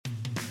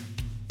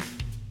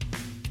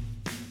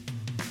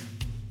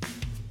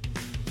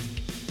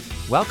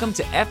Welcome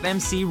to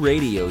FMC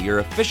Radio, your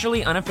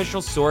officially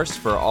unofficial source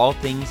for all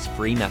things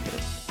Free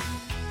Methodist.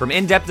 From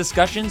in-depth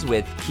discussions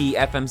with key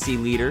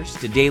FMC leaders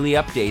to daily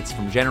updates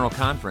from General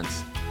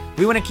Conference,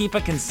 we want to keep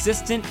a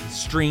consistent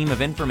stream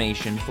of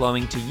information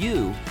flowing to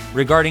you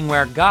regarding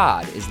where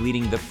God is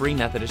leading the Free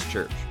Methodist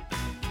Church.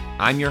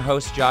 I'm your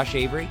host, Josh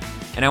Avery,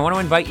 and I want to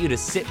invite you to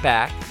sit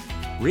back,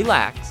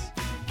 relax,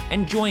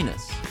 and join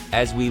us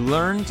as we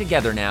learn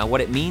together now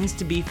what it means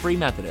to be Free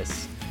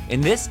Methodists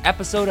in this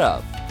episode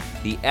of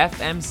the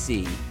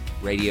FMC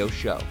Radio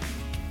Show.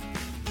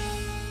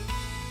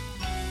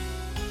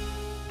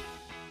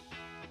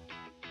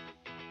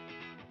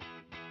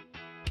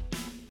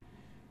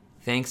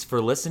 Thanks for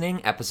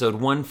listening. Episode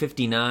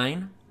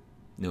 159,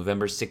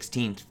 November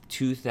 16th,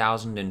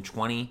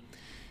 2020.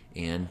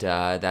 And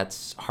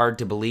that's hard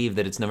to believe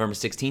that it's November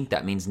 16th.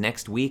 That means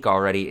next week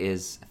already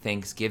is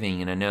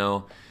Thanksgiving. And I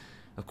know,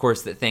 of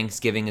course, that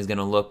Thanksgiving is going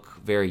to look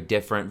very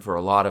different for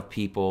a lot of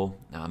people.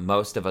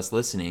 Most of us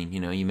listening,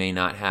 you may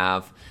not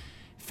have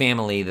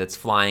family that's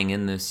flying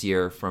in this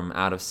year from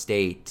out of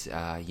state.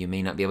 You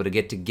may not be able to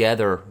get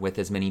together with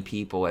as many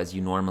people as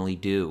you normally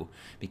do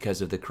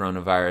because of the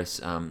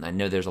coronavirus. I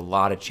know there's a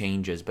lot of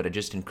changes, but I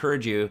just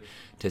encourage you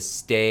to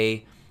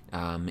stay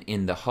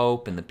in the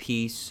hope and the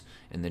peace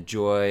and the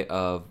joy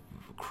of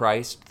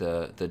Christ,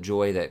 the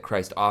joy that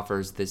Christ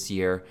offers this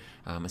year,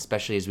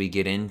 especially as we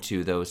get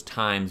into those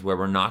times where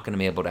we're not going to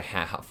be able to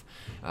have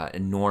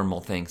normal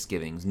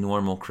Thanksgivings,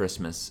 normal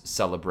Christmas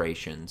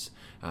celebrations.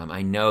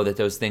 I know that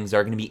those things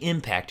are going to be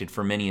impacted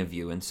for many of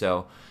you, and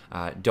so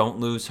don't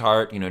lose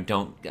heart.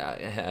 Don't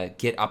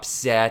get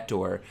upset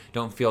or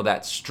don't feel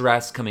that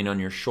stress coming on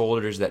your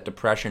shoulders, that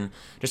depression.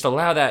 Just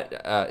allow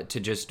that to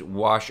just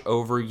wash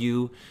over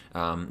you,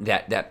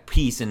 that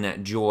peace and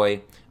that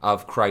joy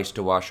of Christ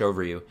to wash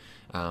over you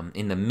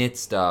in the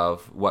midst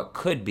of what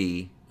could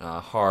be a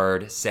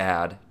hard,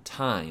 sad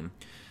time.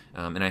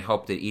 And I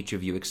hope that each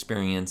of you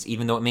experience,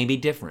 even though it may be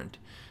different,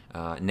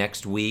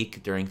 next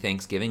week during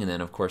Thanksgiving, and then,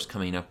 of course,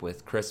 coming up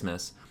with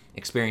Christmas,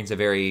 experience a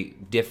very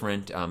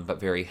different but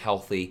very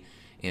healthy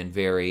and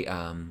very,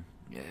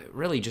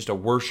 really just a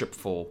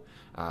worshipful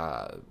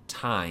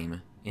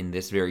time in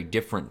this very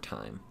different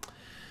time.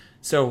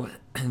 So,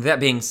 that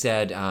being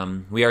said,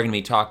 we are going to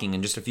be talking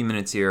in just a few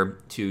minutes here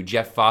to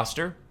Jeff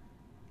Foster.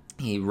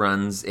 He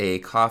runs a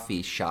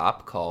coffee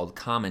shop called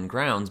Common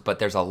Grounds, but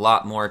there's a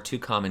lot more to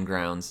Common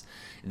Grounds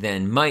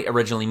than might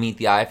originally meet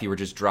the eye if you were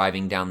just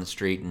driving down the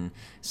street and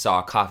saw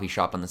a coffee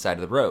shop on the side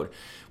of the road.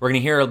 We're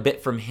going to hear a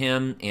bit from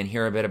him and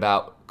hear a bit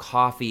about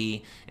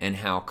coffee and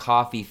how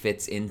coffee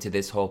fits into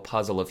this whole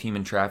puzzle of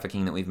human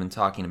trafficking that we've been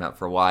talking about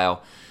for a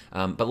while.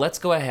 But let's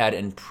go ahead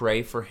and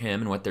pray for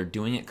him and what they're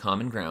doing at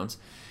Common Grounds,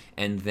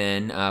 and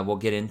then we'll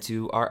get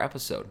into our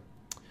episode.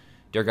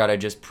 Dear God, I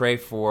just pray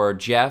for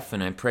Jeff,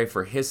 and I pray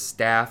for his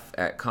staff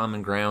at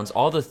Common Grounds,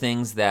 all the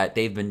things that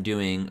they've been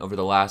doing over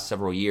the last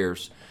several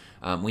years.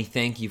 We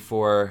thank you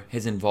for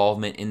his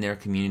involvement in their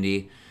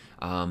community,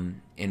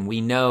 and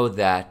we know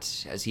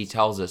that, as he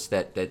tells us,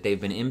 that they've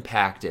been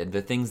impacted.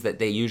 The things that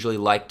they usually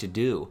like to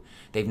do,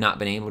 they've not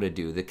been able to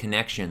do. The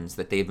connections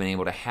that they've been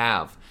able to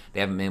have,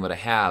 they haven't been able to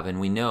have. And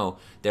we know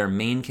their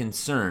main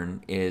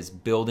concern is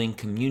building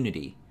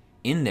community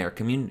in their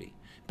community,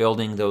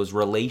 building those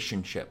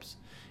relationships.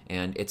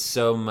 And it's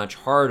so much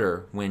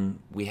harder when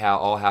we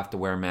all have to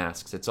wear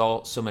masks. It's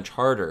all so much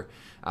harder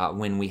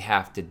when we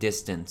have to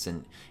distance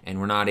and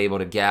we're not able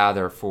to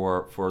gather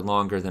for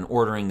longer than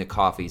ordering the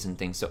coffees and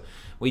things. So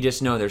we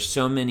just know there's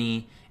so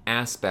many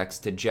aspects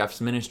to Jeff's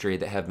ministry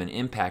that have been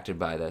impacted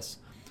by this.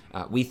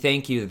 We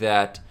thank you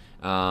that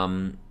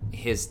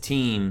his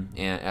team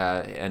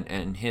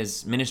and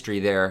his ministry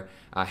there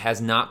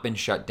has not been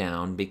shut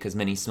down, because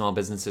many small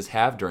businesses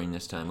have during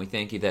this time. We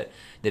thank you that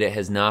it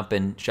has not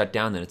been shut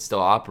down, that it's still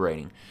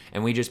operating.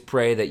 And we just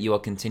pray that you will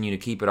continue to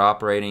keep it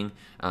operating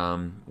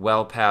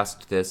well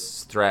past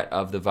this threat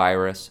of the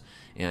virus,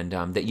 and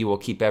that you will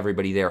keep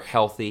everybody there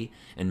healthy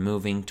and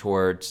moving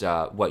towards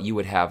what you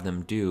would have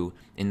them do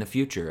in the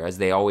future, as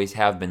they always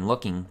have been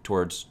looking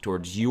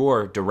towards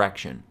your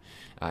direction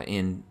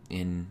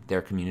in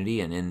their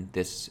community and in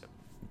this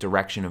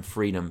direction of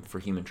freedom for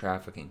human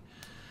trafficking.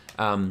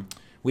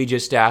 We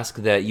just ask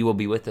that you will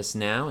be with us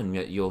now, and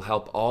that you'll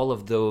help all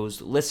of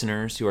those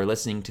listeners who are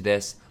listening to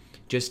this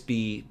just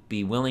be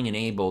willing and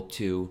able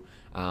to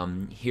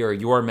hear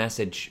your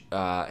message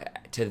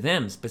to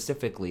them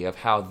specifically of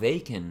how they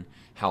can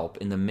help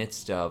in the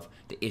midst of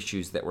the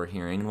issues that we're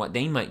hearing and what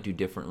they might do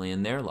differently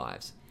in their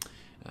lives.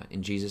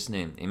 In Jesus'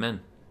 name,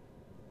 amen.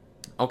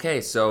 Okay,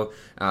 so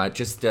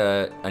just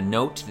a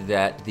note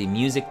that the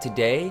music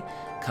today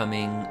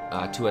coming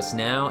to us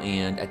now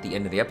and at the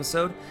end of the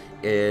episode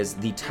is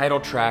the title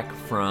track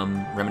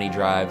from Remedy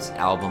Drive's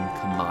album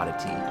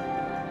Commodity.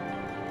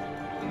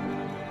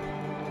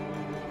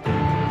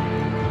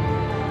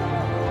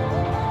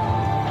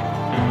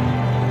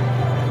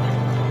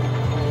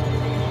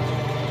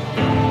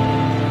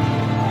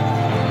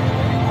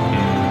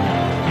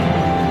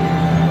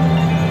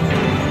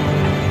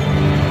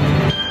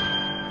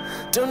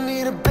 Don't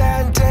need a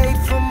band-aid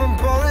from a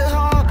bullet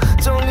hole.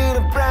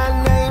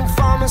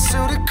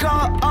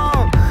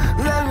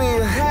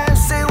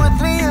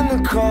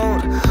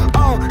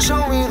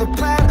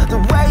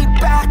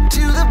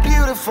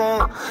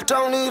 powerful.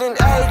 Don't need an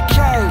AK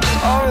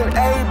or an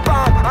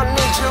A-bomb. I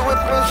need you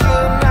with me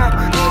here now.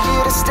 Need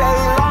you to stay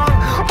long.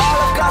 All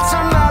I've got's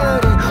a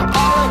melody.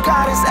 All I've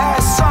got is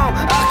ass song.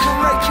 I can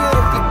make it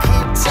if you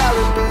keep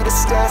telling me to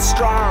stand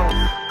strong.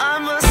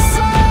 I'm a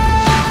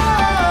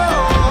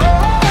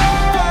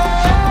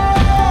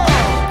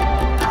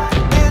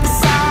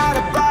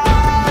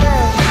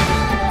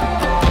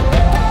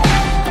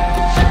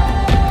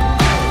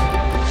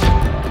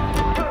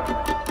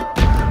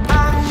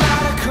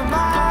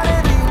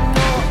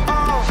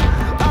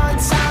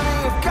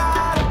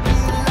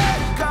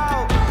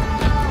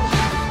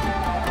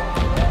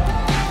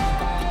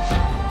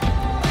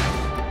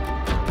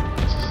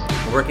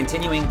We're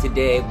continuing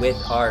today with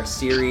our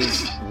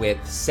series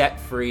with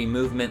set-free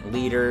movement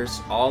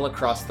leaders all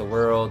across the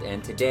world,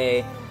 and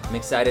today I'm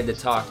excited to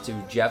talk to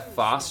Jeff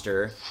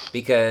Foster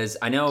because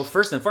I know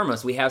first and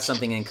foremost we have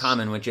something in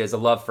common, which is a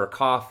love for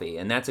coffee,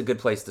 and that's a good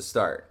place to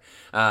start.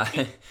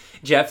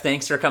 Jeff,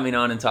 thanks for coming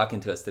on and talking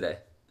to us today.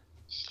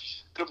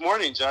 Good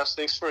morning, Josh.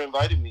 Thanks for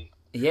inviting me.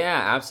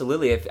 Yeah,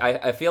 absolutely.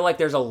 I feel like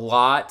there's a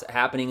lot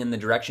happening in the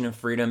direction of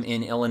freedom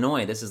in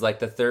Illinois. This is like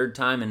the third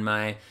time in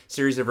my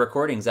series of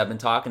recordings I've been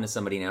talking to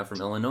somebody now from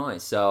Illinois.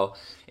 So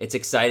it's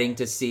exciting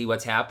to see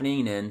what's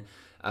happening. And,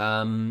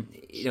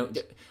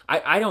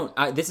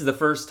 this is the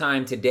first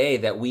time today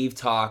that we've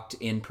talked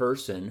in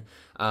person.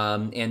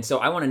 And so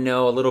I want to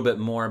know a little bit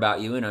more about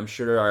you, and I'm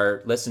sure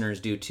our listeners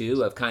do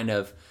too, of kind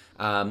of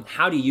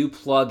how do you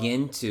plug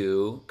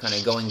into, kind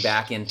of going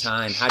back in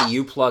time, how do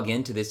you plug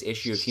into this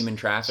issue of human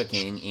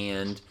trafficking,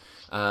 and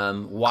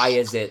why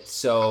is it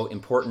so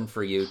important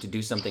for you to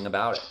do something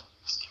about it?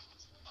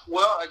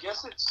 Well, I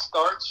guess it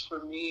starts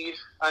for me.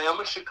 I am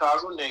a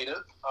Chicago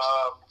native,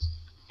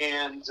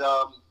 and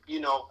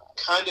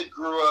kind of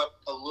grew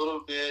up a little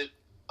bit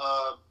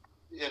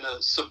in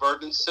a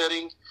suburban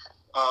setting,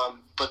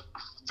 but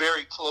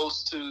very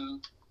close to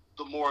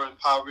the more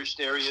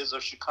impoverished areas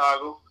of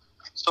Chicago.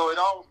 So it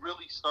all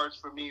really starts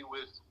for me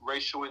with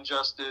racial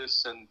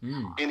injustice and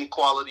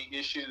inequality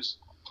issues.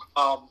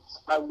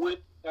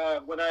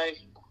 When I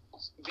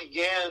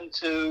began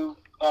to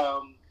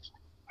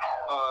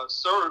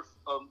serve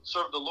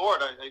the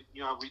Lord, I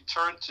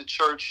returned to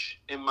church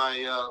in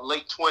my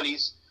late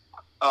 20s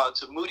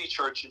to Moody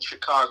Church in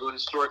Chicago,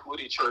 historic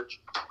Moody Church,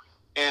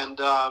 and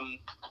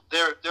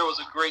there was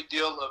a great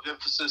deal of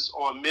emphasis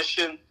on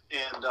mission,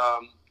 and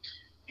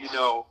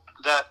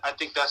that I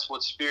think that's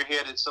what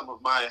spearheaded some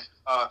of my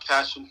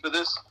passion for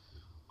this.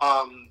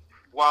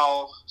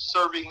 While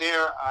serving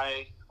there,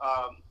 I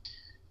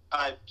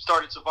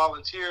started to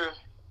volunteer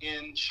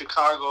in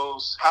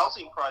Chicago's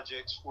housing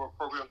projects for a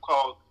program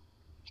called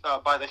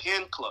By the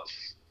Hand Club,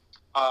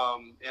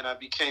 and I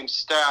became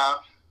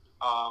staff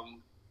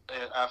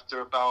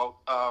after about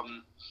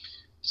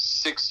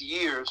 6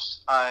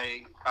 years.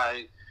 I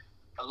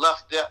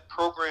left that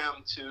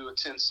program to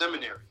attend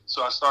seminary.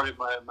 So I started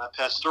my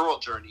pastoral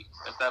journey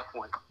at that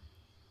point.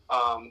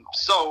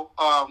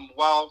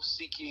 While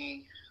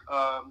seeking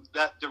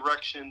that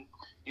direction,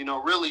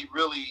 really,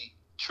 really,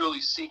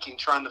 truly seeking,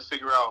 trying to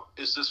figure out,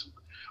 is this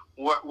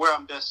where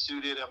I'm best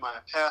suited? Am I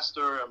a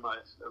pastor? Am I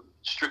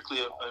strictly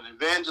an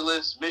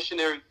evangelist,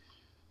 missionary?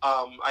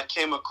 I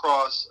came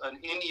across an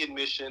Indian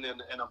mission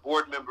and a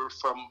board member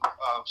from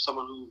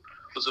someone who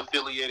was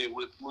affiliated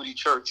with Moody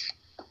Church,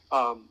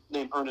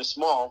 named Ernest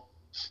Small,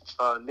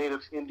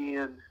 native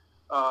Indian,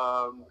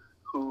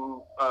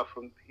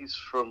 he's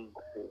from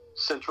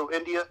central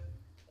India,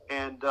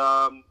 and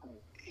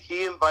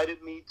he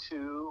invited me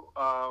to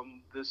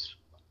this.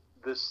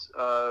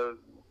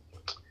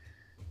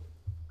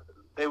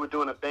 They were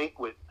doing a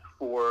banquet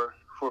for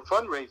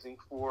fundraising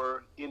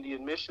for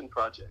Indian mission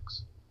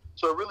projects.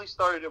 So it really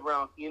started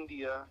around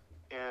India,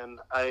 and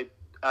I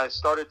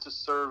started to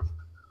serve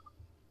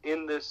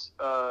in this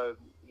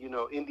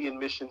Indian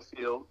mission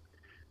field.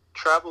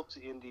 Traveled to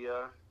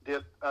India.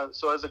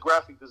 So as a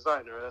graphic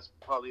designer, that's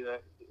probably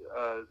that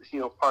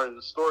part of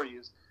the story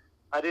is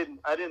I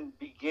didn't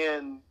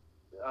begin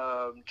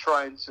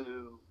trying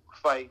to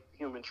fight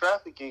human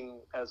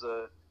trafficking as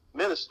a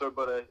minister,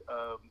 but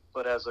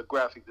as a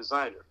graphic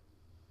designer.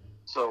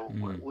 So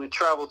we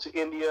traveled to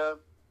India,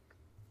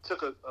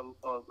 took a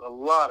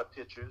lot of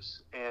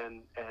pictures,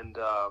 and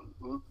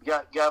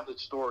gathered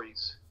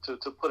stories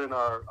to put in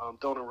our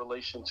donor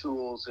relation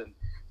tools and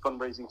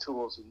fundraising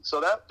tools. And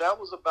so that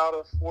was about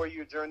a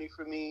 4-year journey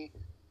for me.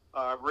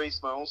 I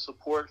raised my own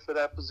support for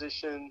that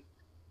position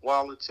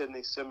while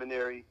attending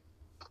seminary.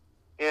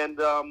 And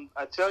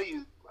I tell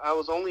you, I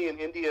was only in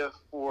India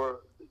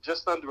for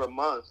just under a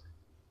month,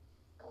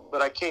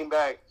 but I came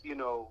back,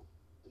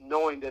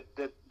 knowing that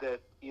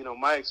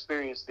my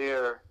experience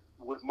there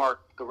would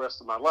mark the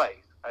rest of my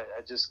life.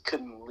 I just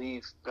couldn't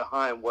leave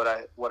behind what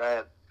I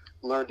had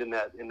learned in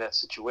that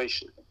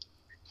situation.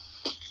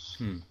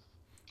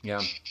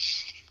 Yeah.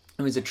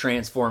 It was a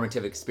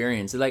transformative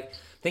experience. Like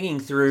thinking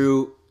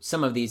through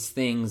some of these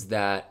things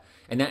that,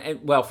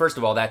 Well, first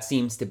of all, that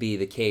seems to be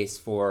the case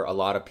for a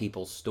lot of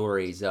people's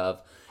stories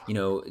of,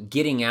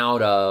 getting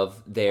out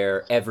of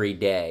their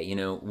everyday.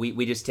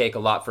 We just take a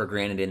lot for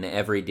granted in the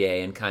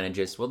everyday and kind of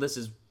just, well, this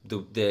is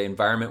the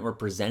environment we're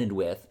presented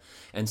with.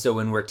 And so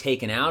when we're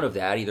taken out of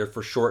that, either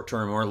for short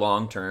term or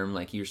long term,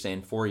 like you're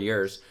saying, 4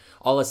 years,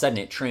 all of a sudden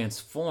it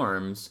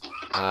transforms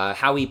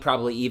how we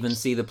probably even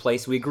see the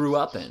place we grew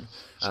up in.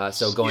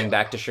 So going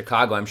back to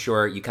Chicago, I'm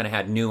sure you kind of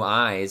had new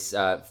eyes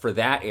for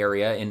that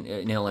area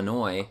in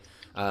Illinois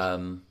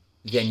than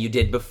you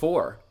did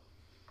before.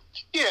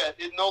 Yeah,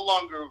 it no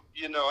longer,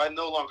 I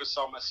no longer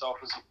saw myself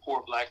as a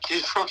poor black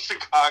kid from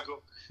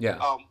Chicago. Yeah.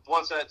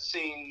 Once I'd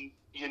seen,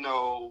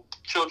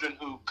 children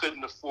who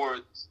couldn't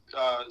afford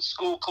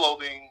school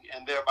clothing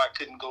and thereby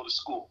couldn't go to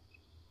school.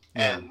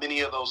 Yeah. And many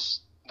of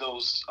those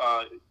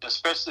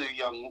especially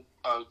young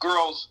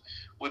girls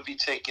would be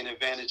taken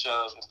advantage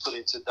of and put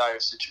into dire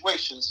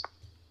situations.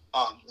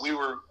 We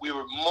were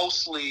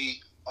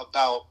mostly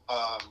about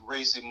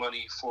raising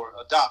money for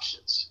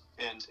adoptions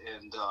and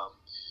the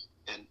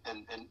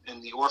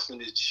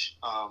orphanage.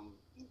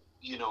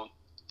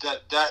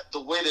 That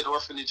the way that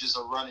orphanages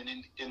are run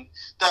in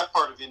that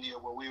part of India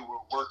where we were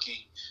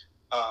working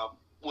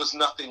was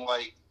nothing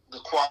like the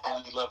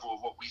quality level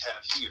of what we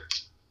have here.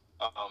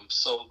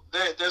 So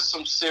there's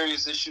some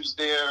serious issues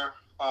there.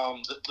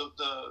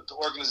 The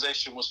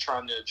organization was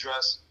trying to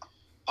address.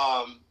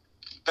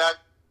 Back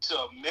to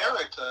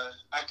America,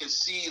 I could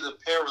see the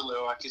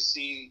parallel. I could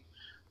see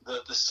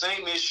the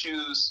same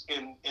issues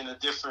in a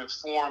different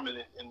form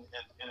and in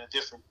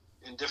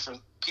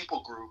different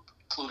people group,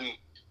 including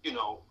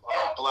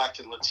Black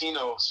and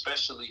Latino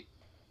especially.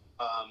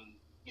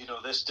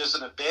 There's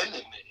an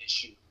abandonment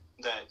issue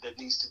that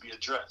needs to be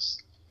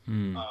addressed.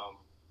 We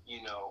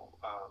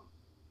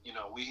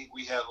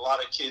had a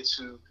lot of kids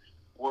who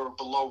were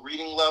below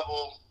reading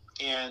level,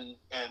 and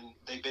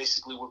they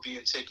basically were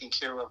being taken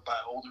care of by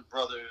older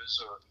brothers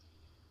or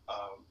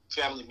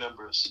family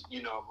members,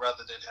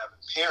 rather than having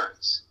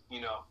parents,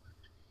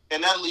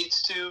 and that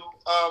leads to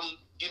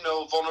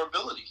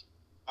vulnerability.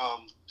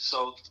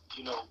 So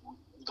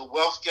the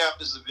wealth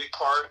gap is a big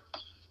part.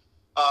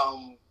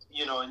 And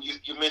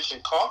you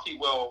mentioned coffee.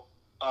 Well,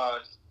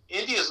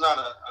 India is not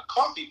a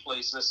coffee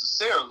place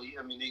necessarily.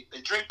 I mean,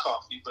 they drink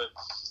coffee, but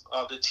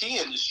the tea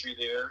industry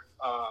there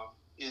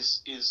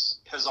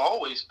has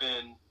always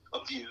been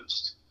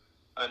abused,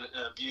 and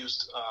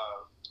abused.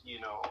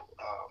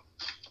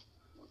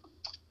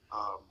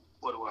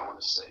 What do I want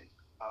to say?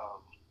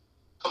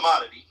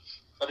 Commodity,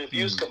 an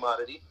abused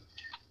commodity,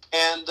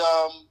 and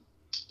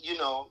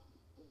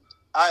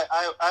I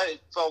had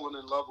fallen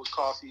in love with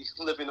coffee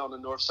living on the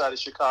north side of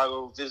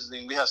Chicago,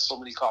 visiting. We had so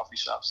many coffee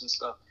shops and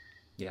stuff.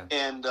 Yeah.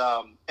 And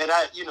I,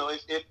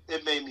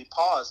 it made me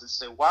pause and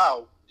say,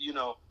 wow,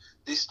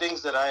 these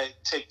things that I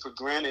take for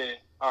granted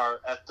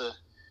are at the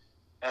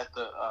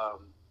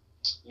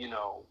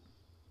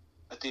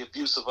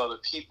abuse of other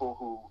people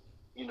who,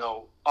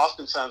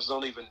 oftentimes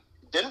don't even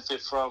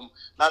benefit from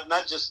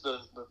not just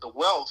the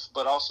wealth,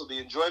 but also the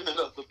enjoyment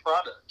of the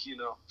product,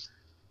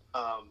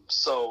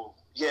 So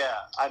yeah,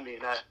 I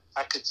mean,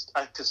 I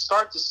could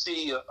start to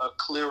see a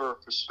clearer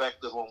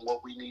perspective on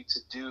what we need to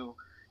do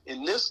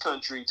in this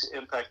country to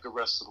impact the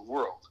rest of the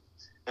world,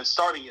 and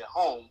starting at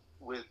home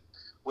with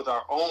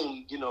our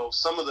own,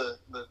 some of the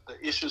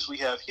issues we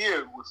have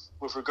here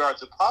with regard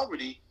to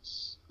poverty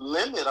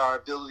limit our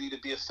ability to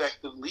be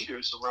effective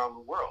leaders around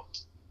the world.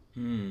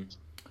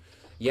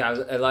 Yeah,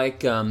 I like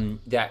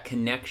that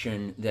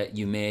connection that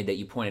you made, that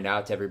you pointed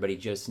out to everybody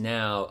just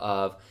now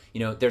of,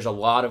 there's a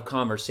lot of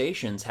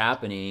conversations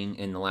happening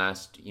in the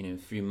last,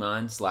 few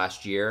months,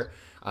 last year,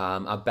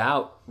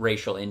 about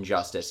racial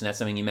injustice. And that's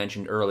something you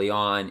mentioned early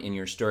on in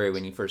your story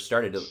when you first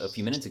started a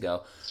few minutes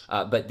ago.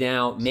 But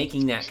now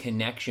making that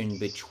connection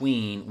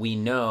between, we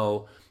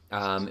know,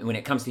 when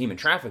it comes to human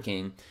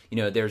trafficking,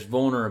 there's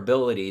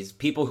vulnerabilities,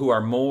 people who are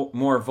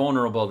more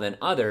vulnerable than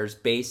others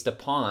based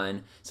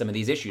upon some of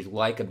these issues,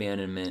 like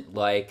abandonment,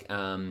 like,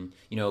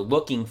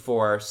 looking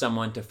for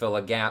someone to fill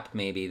a gap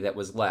maybe that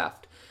was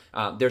left.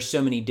 There's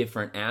so many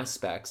different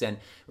aspects. And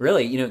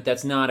really,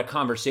 that's not a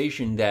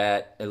conversation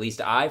that, at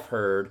least I've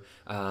heard,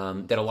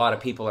 that a lot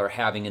of people are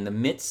having in the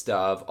midst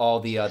of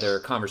all the other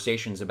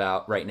conversations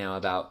about right now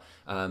about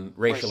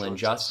racial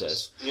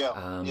injustice.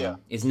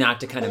 Is not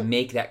to kind of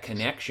make that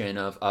connection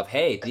of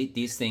hey,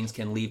 these things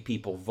can leave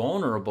people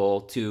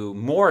vulnerable to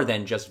more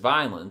than just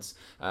violence,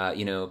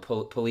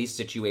 police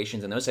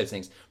situations and those types of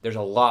things. There's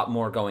a lot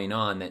more going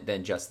on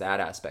than just that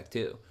aspect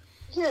too.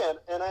 Yeah,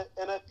 and I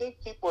think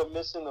people are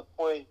missing the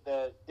point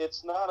that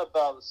it's not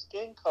about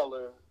skin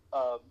color.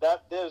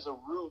 That there's a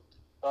root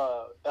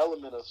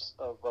element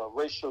of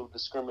racial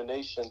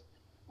discrimination,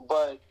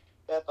 but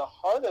at the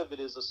heart of it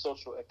is a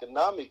social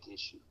economic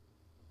issue.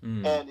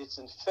 And it's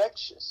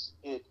infectious.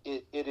 It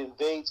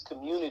invades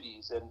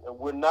communities, and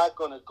we're not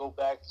going to go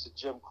back to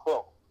Jim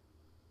Crow,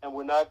 and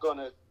we're not going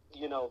to,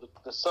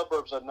 the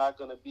suburbs are not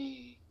going to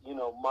be,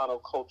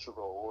 monocultural,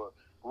 or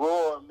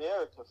rural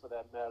America, for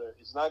that matter,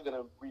 is not going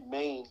to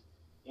remain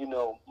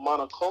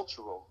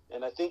monocultural.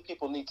 And I think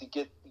people need to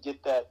get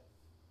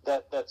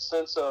that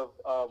sense of,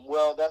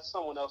 well, that's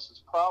someone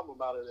else's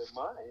problem out of their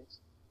minds,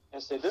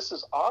 and say, this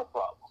is our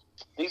problem.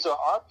 These are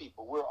our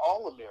people. We're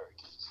all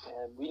Americans,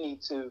 and we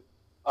need to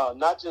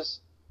not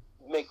just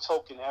make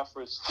token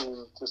efforts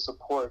to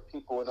support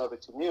people in other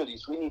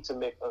communities. We need to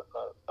make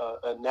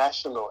a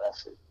national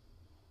effort.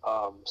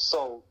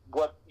 So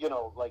what,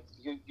 like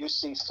you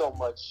see so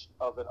much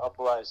of an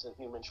uprising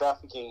in human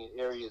trafficking in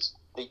areas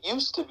that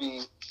used to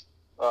be,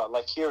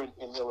 like here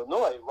in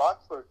Illinois.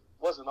 Rockford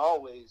wasn't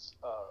always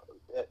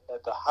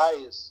at the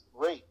highest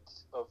rate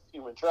of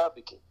human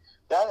trafficking.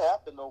 That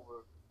happened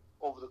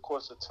over the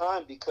course of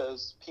time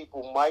because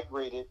people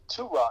migrated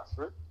to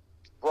Rockford,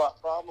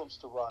 brought problems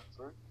to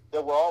Rockford.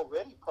 There were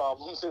already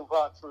problems in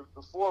Rockford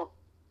before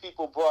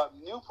people brought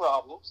new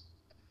problems,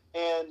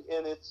 and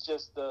it's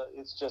just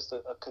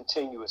a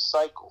continuous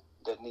cycle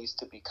that needs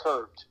to be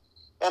curbed.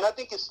 And I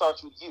think it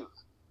starts with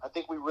youth. I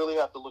think we really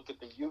have to look at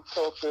the youth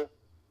culture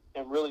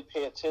and really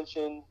pay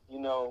attention.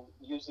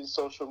 Using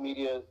social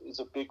media is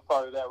a big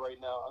part of that right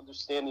now.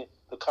 Understanding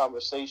the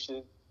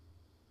conversation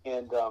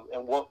and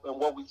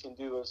what we can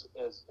do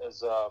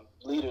as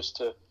leaders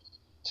to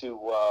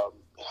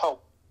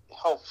help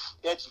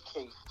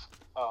educate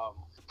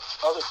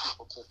other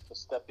people to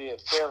step in,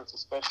 parents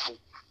especially,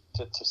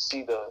 to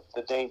see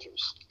the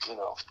dangers.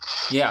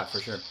 Yeah, for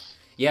sure.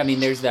 Yeah, I mean,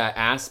 there's that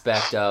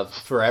aspect of,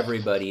 for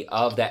everybody,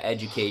 of that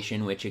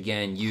education, which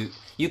again,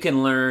 you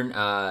can learn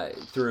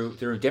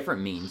through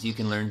different means. You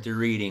can learn through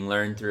reading,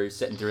 learn through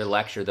sitting through a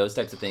lecture, those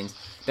types of things.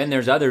 Then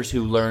there's others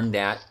who learn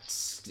that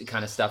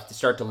kind of stuff to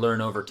start to learn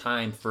over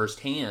time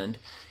firsthand,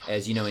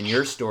 as in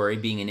your story,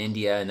 being in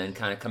India and then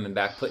kind of coming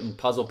back, putting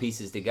puzzle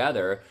pieces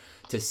together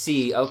to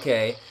see,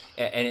 okay,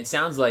 and it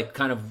sounds like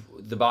kind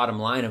of the bottom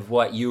line of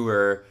what you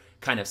were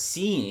kind of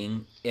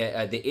seeing,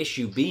 the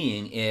issue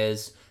being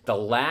is the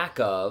lack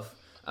of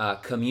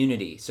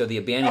community. So the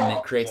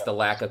abandonment creates the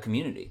lack of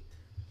community.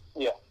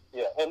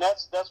 Yeah, and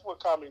that's where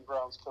Common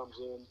Grounds comes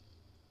in.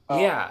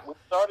 Yeah, we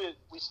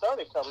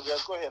started Common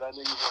Grounds. Go ahead. I know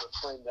you want to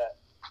frame that.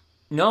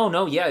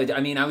 No, yeah. I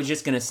mean, I was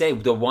just gonna say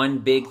the one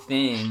big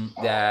thing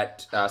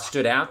that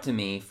stood out to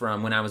me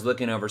from when I was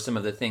looking over some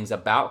of the things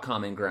about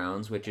Common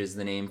Grounds, which is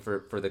the name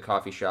for the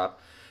coffee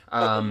shop,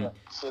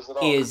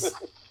 is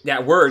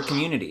that word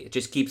community. It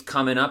just keeps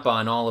coming up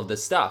on all of the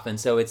stuff, and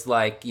so it's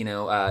like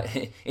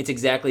it's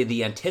exactly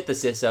the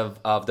antithesis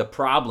of the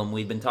problem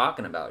we've been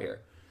talking about here.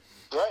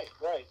 Right.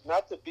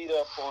 Not to beat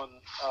up on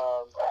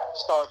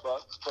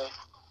Starbucks, but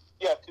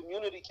yeah,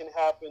 community can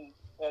happen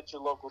at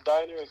your local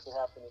diner. It can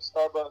happen at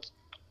Starbucks.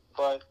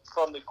 But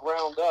from the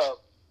ground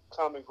up,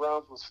 Common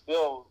Grounds was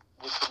built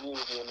with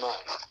community in mind.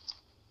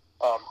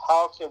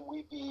 How can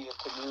we be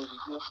a community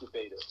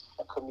incubator,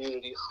 a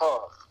community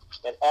hub,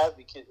 an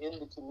advocate in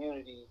the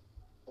community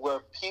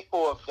where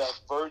people of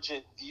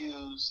divergent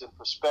views and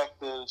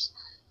perspectives,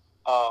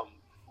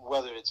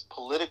 whether it's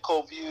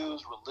political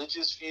views,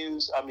 religious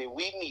views, I mean,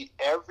 we need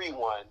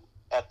everyone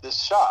at this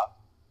shop.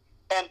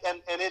 And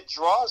it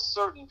draws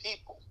certain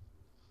people.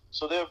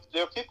 So there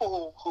are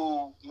people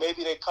who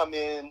maybe they come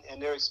in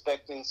and they're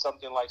expecting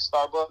something like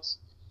Starbucks,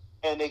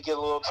 and they get a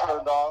little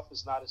turned off.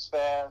 It's not as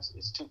fast.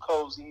 It's too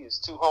cozy. It's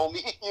too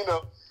homey,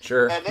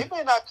 Sure. And they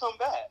may not come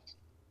back.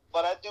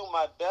 But I do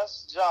my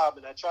best job,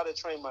 and I try to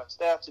train my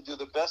staff to do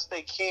the best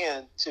they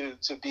can to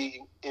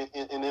be an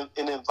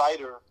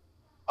inviter,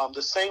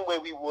 the same way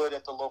we would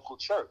at the local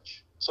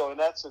church. So in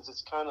that sense,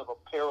 it's kind of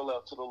a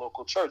parallel to the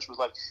local church. We're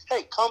like,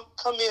 hey,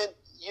 come in.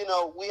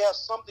 We have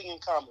something in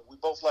common. We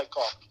both like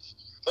coffee.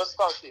 Let's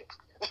start there.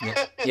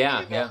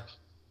 Yeah.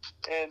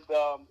 And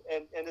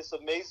it's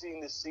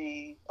amazing to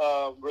see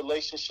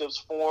relationships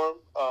form.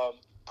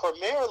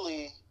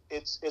 Primarily,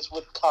 it's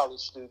with college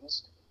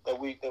students that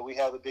we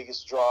have the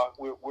biggest draw.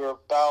 We're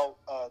about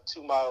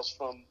 2 miles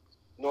from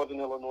Northern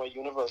Illinois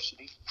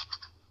University,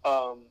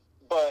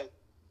 but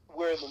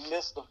we're in the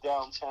midst of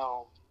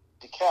downtown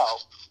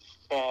DeKalb,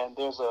 and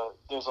there's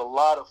a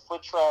lot of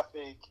foot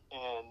traffic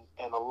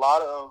and a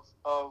lot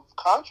of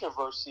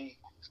controversy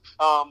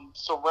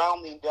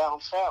surrounding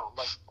downtown.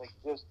 Like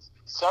there's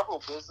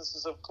several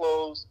businesses have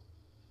closed.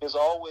 There's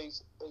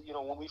always,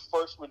 when we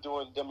first were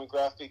doing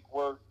demographic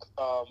work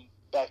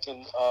back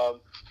in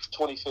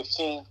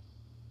 2015,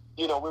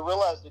 we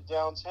realized that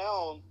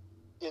downtown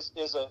is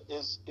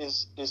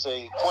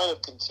a point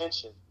of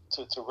contention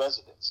to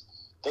residents.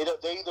 They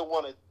either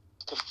want to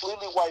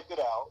completely wipe it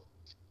out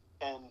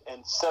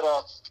and set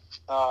up,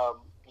 I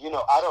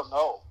don't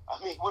know.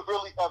 I mean, we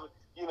really haven't,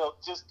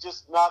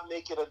 just not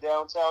make it a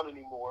downtown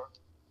anymore,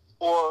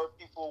 or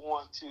people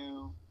want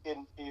to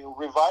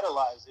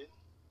revitalize it,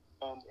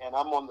 and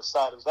I'm on the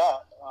side of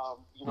that.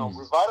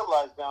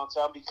 Revitalize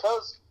downtown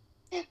because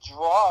it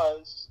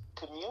draws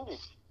community.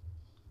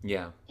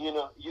 Yeah.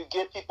 You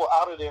get people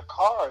out of their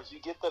cars, you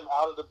get them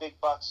out of the big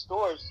box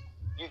stores,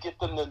 you get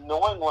them to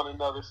knowing one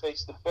another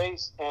face to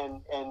face,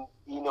 and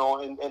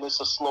it's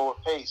a slower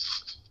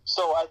pace.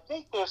 So I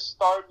think there's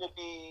starting to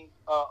be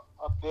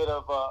a bit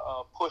of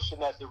a push in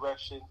that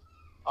direction.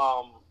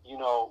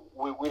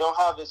 we don't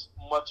have as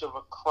much of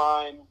a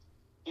crime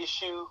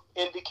issue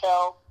in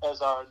DeKalb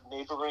as our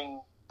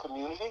neighboring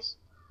communities,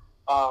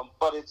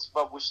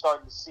 but we're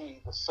starting to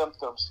see the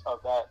symptoms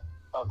of that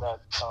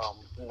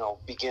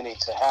beginning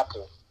to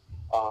happen.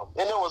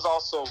 And there was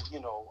also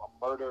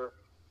a murder,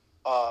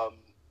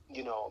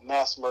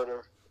 mass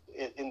murder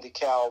in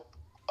DeKalb.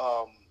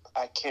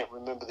 I can't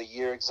remember the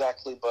year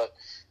exactly, but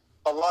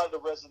a lot of the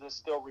residents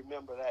still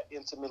remember that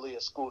intimately,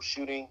 a school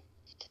shooting.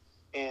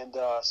 And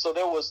so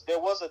there was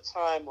a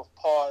time of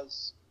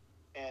pause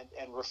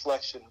and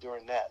reflection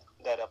during that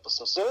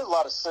episode. So there's a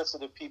lot of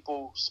sensitive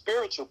people,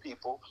 spiritual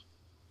people,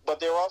 but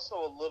they're also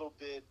a little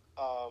bit,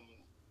 I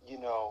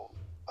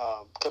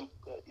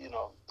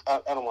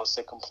don't want to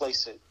say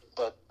complacent,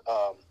 but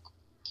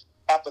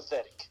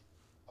apathetic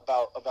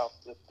about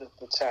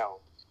the town.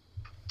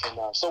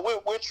 And so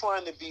we're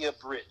trying to be a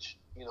bridge.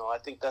 I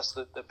think that's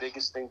the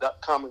biggest thing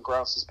that Common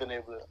Grounds has been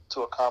able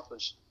to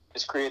accomplish,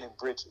 is creating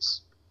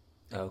bridges.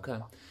 Okay.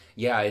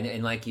 Yeah,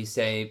 and like you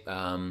say,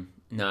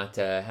 not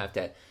to have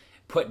to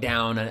put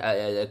down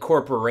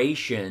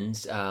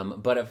corporations,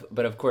 but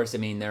of course, I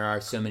mean, there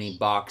are so many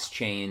box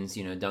chains,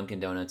 Dunkin'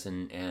 Donuts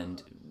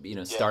and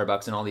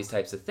Starbucks and all these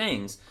types of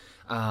things,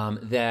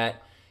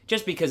 that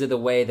just because of the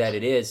way that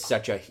it is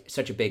such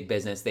a big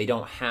business, they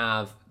don't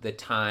have the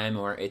time,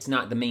 or it's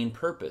not the main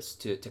purpose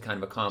to kind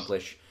of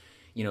accomplish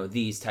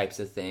these types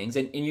of things.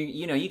 And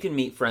you can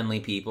meet friendly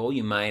people.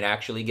 You might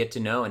actually get to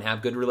know and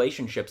have good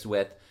relationships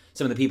with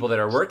some of the people that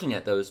are working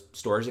at those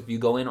stores if you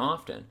go in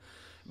often.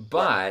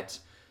 But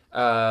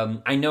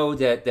I know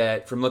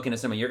that from looking at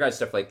some of your guys'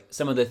 stuff, like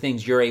some of the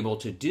things you're able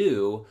to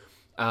do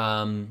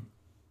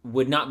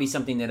would not be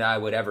something that I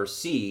would ever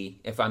see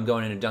if I'm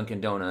going into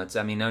Dunkin' Donuts.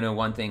 I mean, I know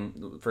one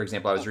thing, for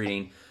example, I was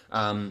reading,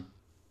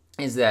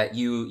 is that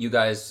you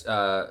guys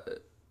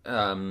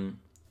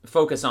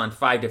focus on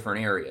 5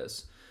 different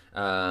areas.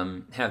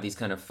 Have these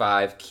kind of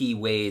 5 key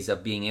ways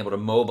of being able to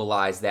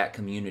mobilize that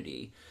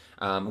community.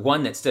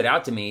 One that stood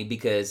out to me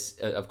because,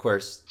 of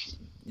course,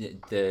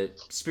 the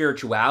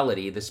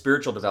spirituality, the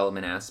spiritual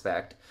development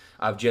aspect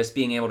of just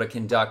being able to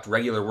conduct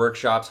regular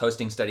workshops,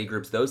 hosting study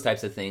groups, those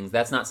types of things,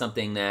 that's not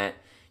something that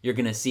you're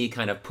going to see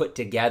kind of put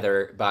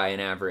together by an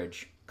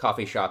average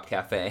coffee shop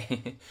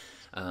cafe.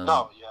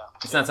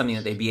 It's not something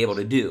that they'd be able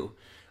to do.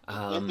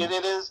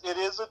 It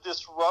is a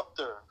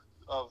disruptor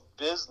of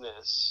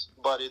business,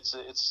 but it's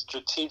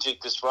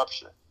strategic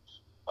disruption.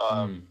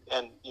 And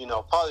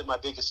probably my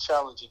biggest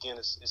challenge again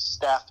is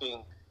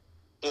staffing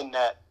in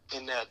that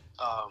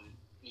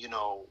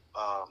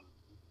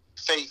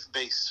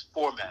faith-based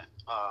format.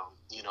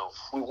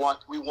 We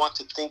want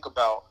to think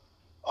about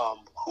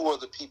who are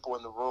the people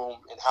in the room,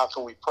 and how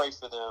can we pray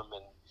for them,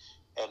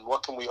 and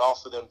what can we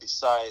offer them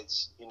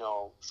besides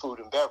food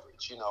and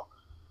beverage.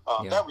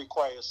 That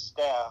requires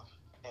staff,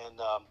 and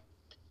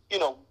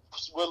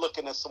we're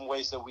looking at some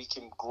ways that we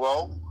can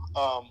grow,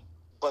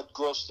 but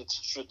grow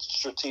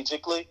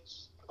strategically,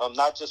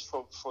 not just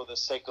for the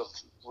sake of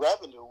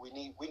revenue. We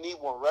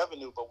need more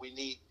revenue, but we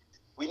need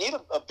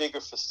a bigger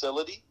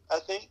facility, I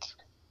think,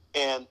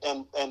 and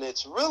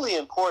it's really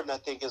important, I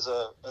think, as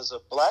a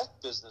Black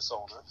business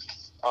owner.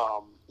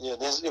 I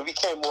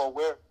became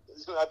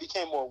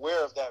more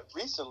aware of that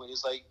recently.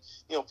 It's like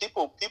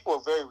people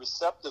are very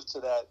receptive to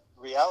that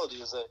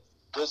reality. Is that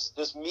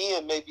there's me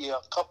and maybe a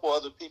couple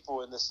other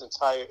people in this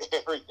entire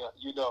area,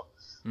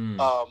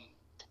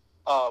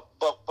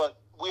 but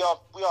we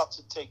ought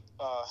to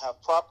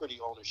have property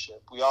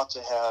ownership. We ought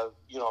to have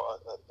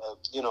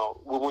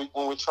when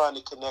we're trying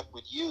to connect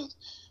with youth,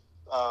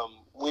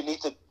 we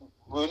need to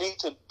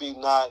be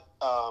not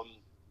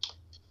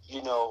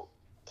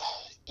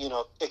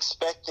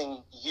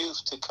expecting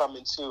youth to come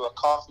into a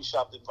coffee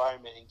shop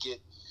environment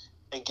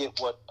and get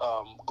what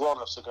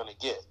grown-ups are going to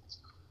get.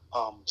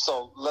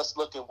 So let's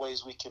look at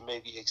ways we can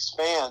maybe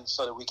expand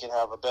so that we can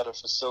have a better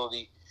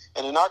facility.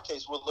 And in our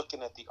case, we're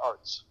looking at the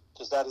arts,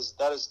 because that is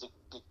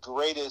the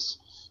greatest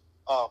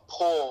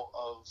pull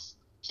of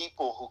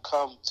people who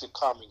come to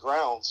Common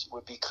Grounds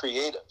would be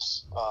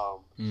creatives.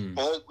 And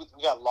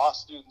we got law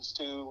students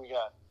too. We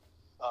got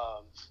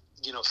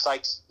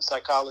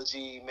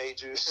psychology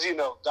majors,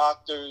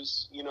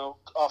 doctors,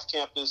 off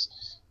campus,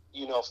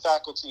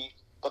 faculty.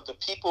 But the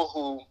people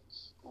who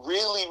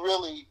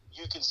really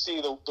you can see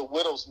the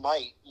widow's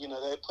mite,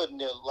 they're putting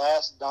their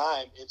last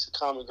dime into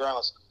Common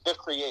Grounds. They're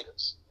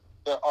creatives,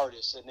 they're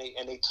artists, and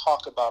they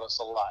talk about us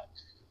a lot.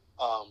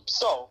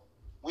 So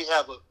we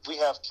have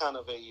kind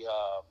of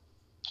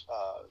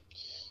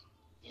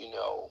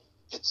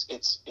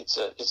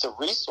it's a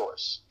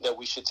resource that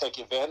we should take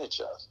advantage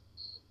of,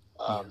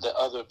 that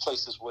other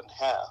places wouldn't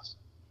have.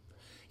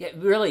 Yeah,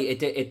 really.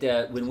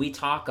 When we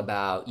talk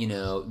about,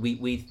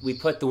 we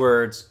put the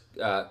words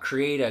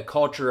create a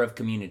culture of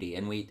community,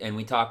 and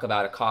we talk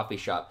about a coffee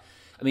shop.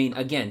 I mean,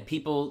 again,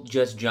 people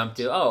just jump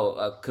to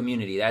a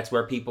community. That's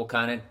where people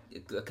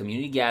a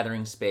community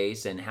gathering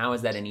space, and how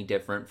is that any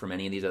different from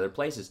any of these other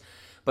places?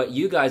 But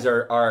you guys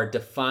are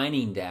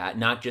defining that,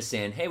 not just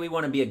saying, hey, we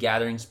want to be a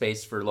gathering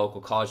space for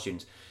local college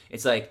students.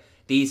 It's like,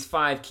 these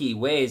 5 key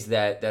ways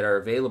that are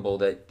available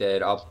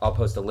that I'll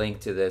post a link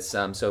to this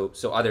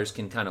so others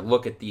can kind of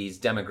look at these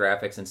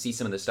demographics and see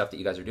some of the stuff that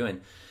you guys are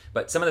doing.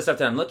 But some of the stuff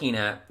that I'm looking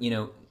at,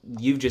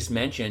 you've just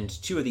mentioned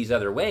 2 of these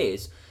other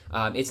ways.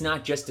 It's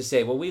not just to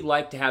say, well, we'd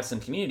like to have some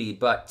community,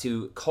 but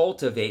to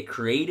cultivate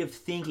creative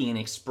thinking and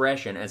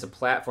expression as a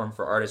platform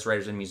for artists,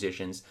 writers, and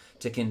musicians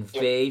to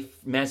convey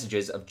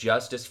messages of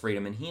justice,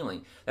 freedom, and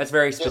healing. That's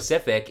very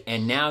specific,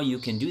 and now you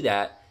can do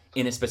that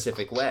in a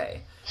specific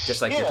way,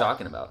 just like you're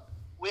talking about.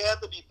 We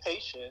had to be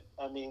patient.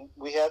 I mean,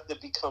 we had to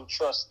become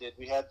trusted.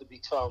 We had to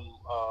become,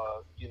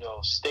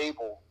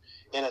 stable.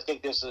 And I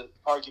think there's an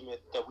argument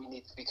that we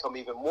need to become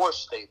even more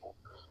stable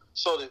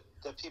so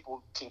that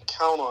people can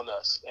count on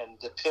us and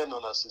depend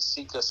on us and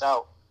seek us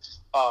out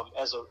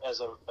as a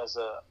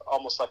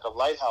almost like a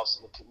lighthouse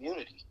in the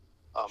community.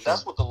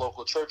 That's what the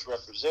local church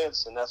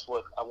represents, and that's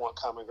what I want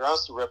Common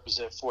Grounds to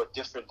represent for a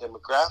different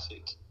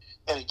demographic.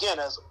 And again,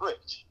 as a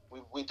bridge,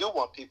 we do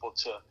want people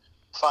to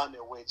find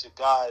their way to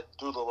God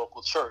through the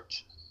local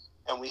church.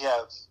 And we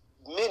have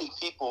many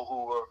people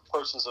who are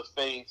persons of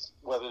faith,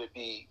 whether it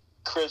be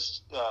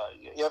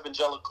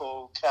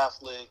evangelical,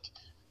 Catholic,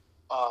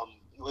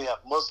 we have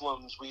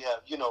Muslims, we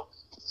have,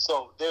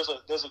 so there's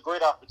a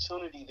great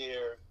opportunity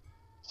there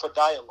for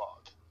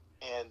dialogue.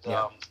 And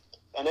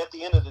at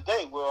the end of the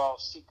day, we're all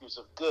seekers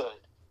of good.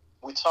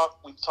 We talk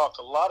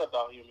a lot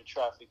about human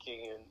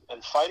trafficking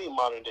and fighting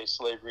modern day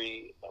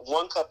slavery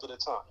one cup at a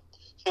time.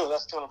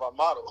 That's kind of our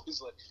motto.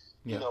 It's like,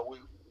 you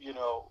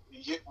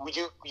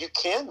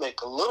can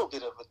make a little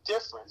bit of a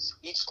difference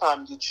each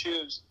time you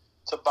choose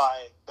to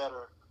buy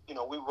better.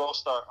 We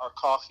roast our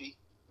coffee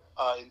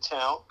in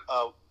town.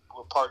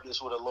 We're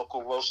partners with a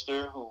local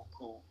roaster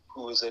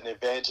who is an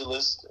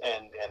evangelist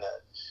and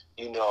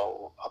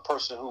a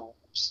person who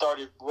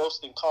started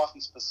roasting coffee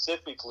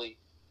specifically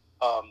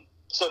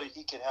so that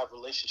he can have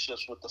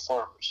relationships with the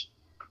farmers.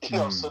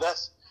 So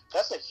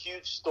that's a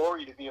huge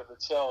story to be able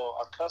to tell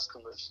our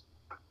customers.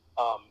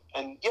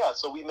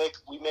 So we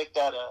make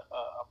that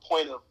a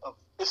point of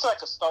it's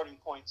like a starting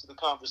point to the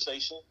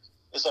conversation.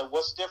 It's like,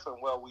 what's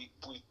different? Well, we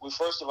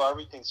first of all,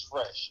 everything's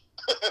fresh.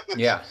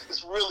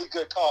 It's really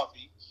good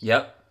coffee.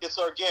 Yep. It's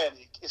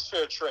organic. It's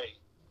fair trade.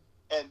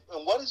 And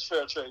what is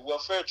fair trade? Well,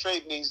 fair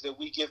trade means that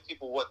we give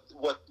people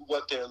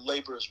what their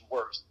labor is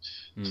worth.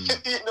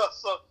 It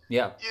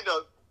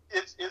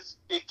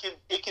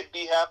can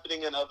be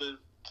happening in other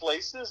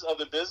places,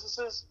 other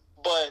businesses,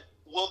 but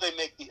will they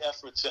make the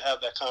effort to have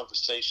that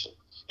conversation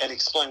and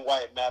explain why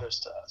it matters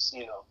to us?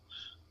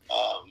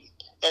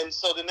 And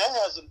so then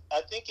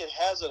I think it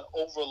has an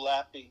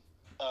overlapping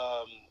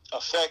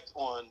effect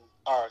on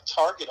our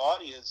target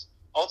audience.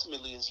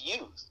 Ultimately, is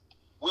youth.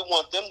 We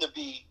want them to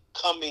be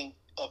coming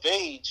of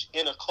age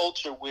in a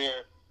culture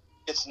where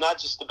it's not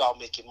just about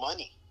making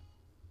money.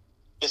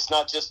 It's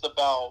not just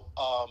about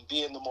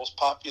being the most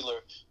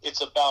popular.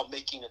 It's about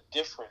making a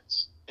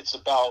difference. It's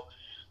about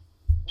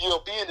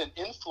being an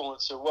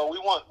influencer. Well, we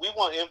want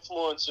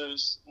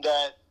influencers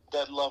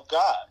that love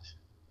God,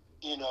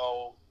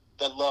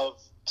 that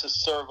love to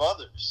serve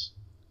others,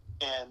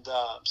 and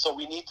so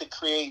we need to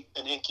create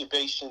an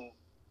incubation,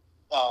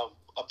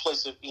 a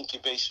place of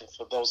incubation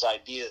for those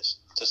ideas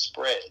to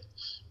spread.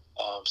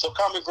 So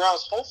Common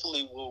Grounds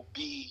hopefully will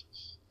be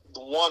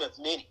the one of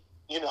many.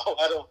 I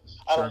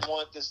don't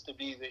want this to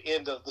be the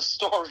end of the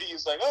story.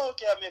 It's like, oh,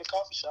 okay, I'm in a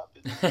coffee shop,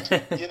 and,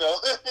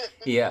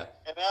 yeah,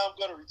 and now I'm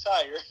going to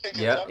retire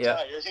because I'm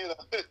tired.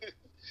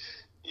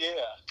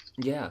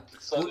 Yeah.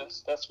 So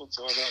that's what's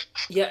going on.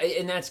 Yeah,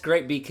 and that's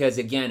great because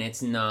again,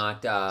 it's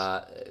not.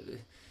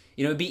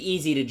 It'd be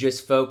easy to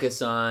just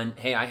focus on,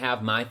 hey, I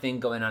have my thing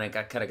going on. I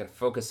got to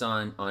focus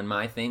on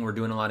my thing. We're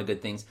doing a lot of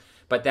good things,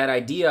 but that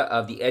idea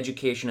of the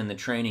education and the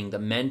training, the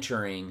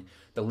mentoring,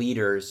 the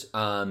leaders,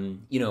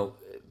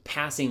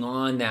 passing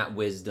on that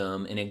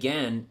wisdom, and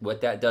again,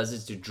 what that does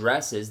is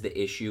addresses the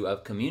issue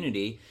of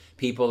community.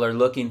 People are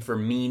looking for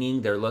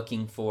meaning. They're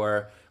looking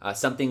for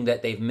something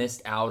that they've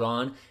missed out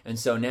on. And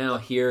so now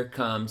here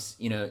comes,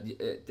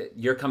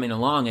 you're coming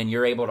along and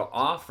you're able to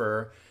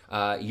offer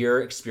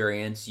your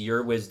experience,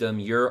 your wisdom,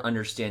 your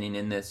understanding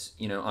in this,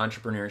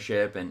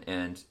 entrepreneurship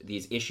and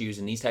these issues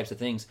and these types of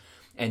things,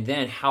 and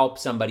then help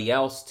somebody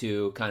else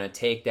to kind of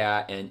take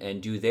that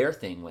and do their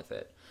thing with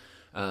it.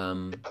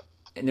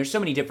 And there's so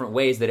many different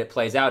ways that it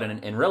plays out.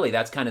 And really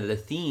that's kind of the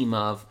theme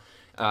of,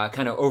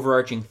 kind of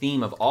overarching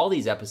theme of all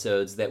these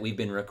episodes that we've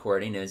been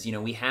recording is,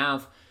 we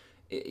have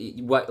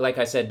what, like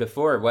I said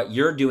before, what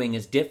you're doing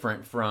is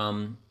different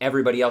from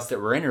everybody else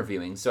that we're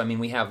interviewing. So,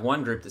 we have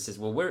one group that says,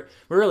 well, we're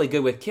really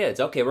good with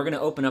kids. Okay, we're going to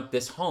open up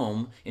this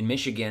home in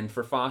Michigan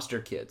for foster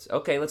kids.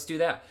 Okay, let's do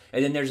that.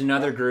 And then there's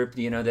another group,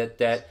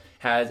 that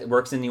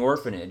works in the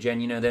orphanage.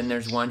 And, then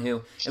there's one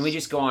who, and we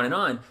just go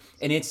on.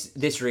 And it's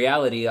this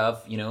reality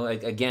of,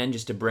 again,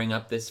 just to bring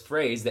up this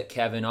phrase that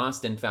Kevin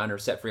Austin, founder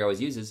of Set Free,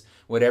 always uses,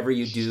 whatever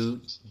you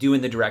do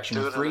in the direction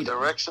of freedom. Do it in the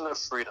direction of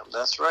freedom.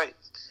 That's right.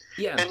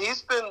 Yeah. And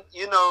he's been,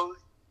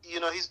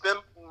 he's been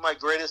my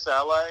greatest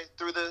ally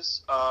through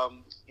this.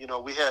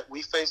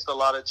 We faced a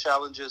lot of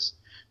challenges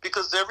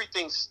because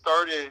everything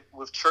started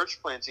with church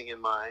planting in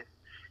mind,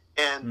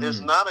 and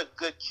there's not a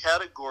good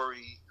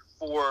category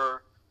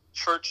for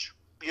church.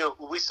 You know,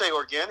 we say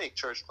organic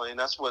church planting.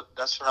 That's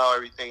how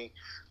everything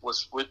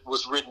was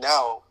written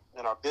out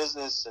in our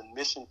business and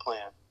mission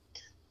plan.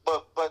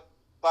 But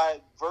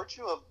by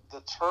virtue of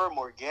the term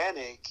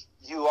organic,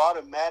 you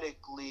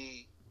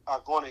automatically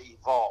are going to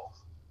evolve.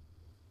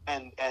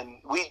 And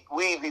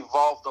we've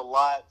evolved a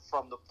lot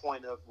from the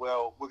point of,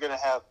 well, we're going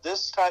to have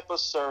this type of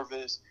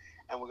service,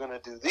 and we're going to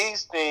do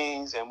these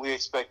things, and we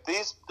expect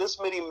this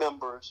many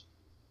members,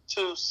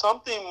 to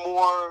something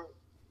more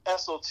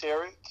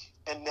esoteric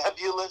and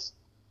nebulous.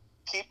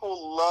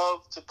 People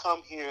love to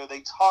come here.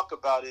 They talk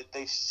about it.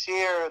 They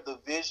share the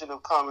vision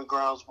of Common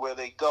Grounds where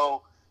they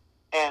go,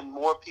 and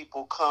more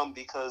people come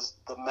because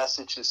the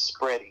message is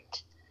spreading.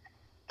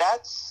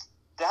 That's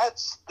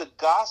the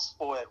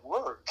gospel at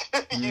work.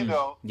 You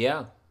know.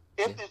 Yeah.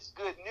 If it's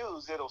good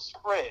news, it'll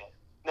spread.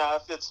 Now,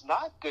 if it's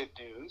not good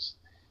news,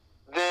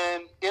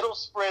 then it'll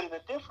spread in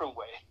a different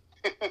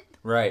way.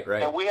 Right.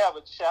 And we have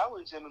a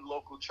challenge in the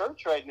local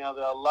church right now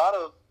that a lot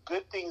of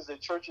good things that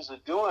churches are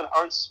doing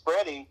aren't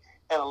spreading,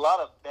 and a lot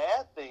of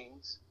bad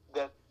things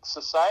that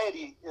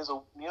society is,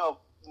 no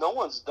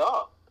one's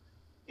dumb.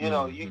 You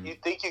know, you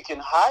think you can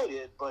hide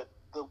it, but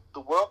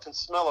the world can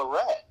smell a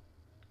rat.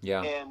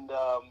 Yeah.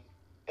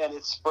 And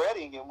it's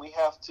spreading, and we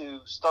have to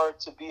start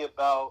to be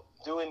about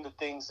doing the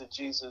things that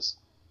Jesus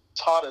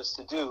taught us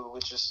to do,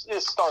 which is,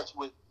 it starts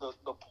with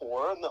the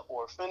poor and the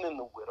orphan and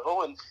the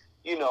widow. And,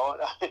 you know,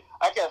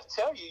 I got to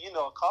tell you, you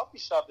know, a coffee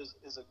shop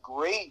is a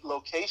great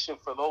location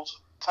for those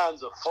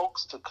kinds of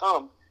folks to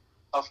come.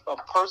 A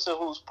person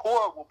who's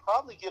poor will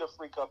probably get a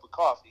free cup of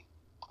coffee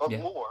or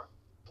more,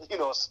 you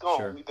know, a scone.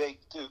 Sure. We bake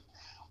too.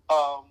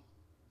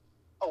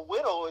 A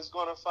widow is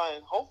going to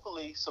find,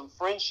 hopefully, some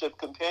friendship,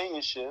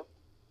 companionship,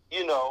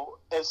 you know,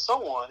 and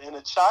so on. And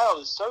a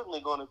child is certainly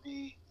going to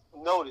be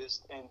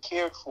noticed and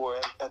cared for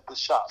at the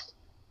shop.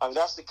 I mean,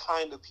 that's the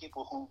kind of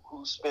people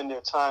who spend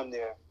their time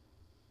there.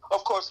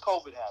 Of course,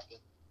 COVID happened.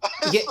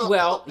 Yeah,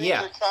 well,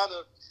 yeah.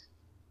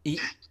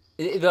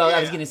 Well, I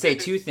was going to say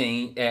two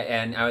things,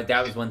 and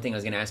that was one thing I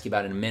was going to ask you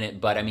about in a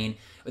minute. But I mean,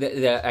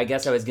 I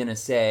guess I was going to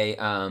say,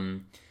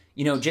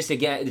 you know, just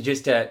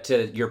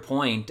to your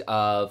point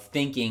of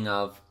thinking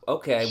of,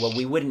 okay, well,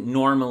 we wouldn't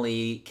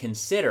normally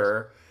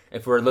consider,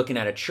 if we're looking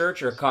at a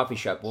church or a coffee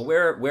shop, well,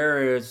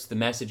 where is the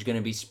message going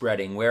to be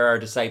spreading? Where are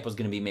disciples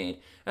going to be made?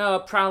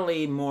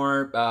 Probably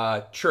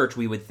more church,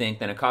 we would think,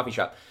 than a coffee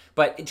shop.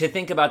 But to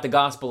think about the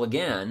gospel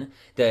again,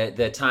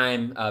 the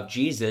time of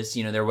Jesus,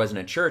 you know, there wasn't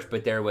a church,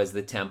 but there was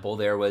the temple,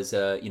 there was,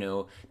 you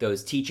know,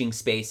 those teaching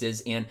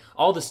spaces, and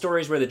all the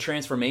stories where the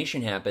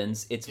transformation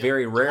happens, it's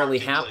very rarely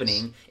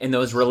happening in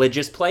those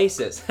religious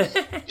places.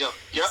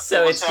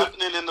 So it's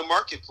happening in the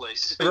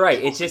marketplace.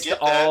 Right, it's just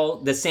all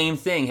the same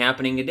thing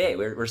happening today.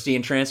 We're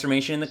seeing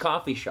transformation in the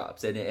coffee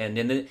shops, and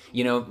in the,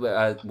 you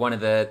know, one of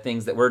the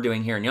things that we're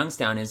doing here in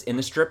Youngstown is in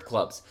the strip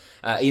clubs.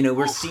 You know,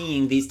 we're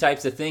seeing these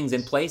types of things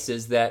in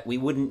places that we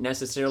wouldn't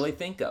necessarily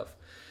think of.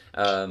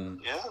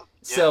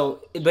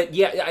 So, but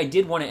yeah, I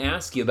did want to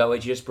ask you about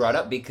what you just brought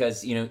up,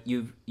 because, you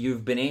know,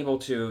 you've been able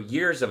to,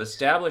 years of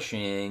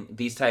establishing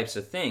these types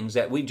of things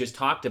that we just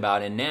talked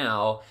about, and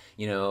now,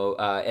 you know,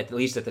 at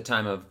least at the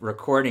time of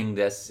recording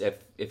this,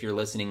 if you're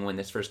listening when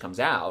this first comes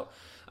out,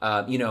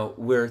 you know,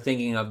 we're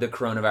thinking of the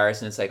coronavirus,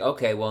 and it's like,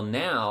 okay, well,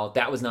 now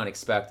that was not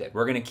expected.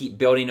 We're going to keep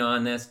building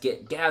on this,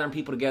 gathering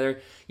people together,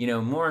 you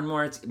know, more and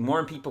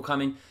more people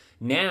coming.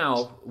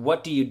 Now,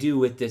 what do you do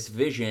with this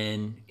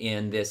vision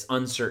in this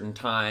uncertain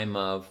time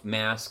of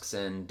masks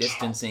and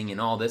distancing and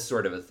all this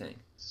sort of a thing?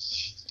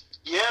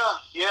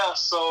 Yeah.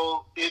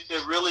 So it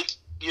really,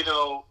 you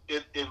know,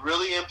 it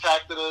really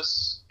impacted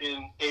us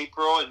in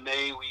April and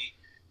May.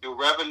 Your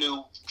revenue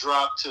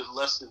dropped to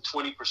less than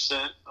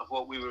 20% of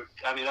what we were.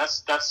 I mean,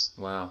 that's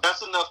wow.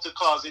 That's enough to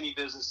cause any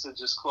business to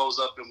just close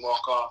up and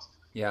walk off.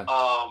 Yeah.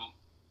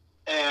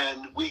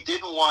 And we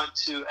didn't want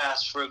to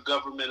ask for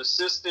government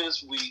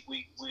assistance.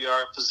 We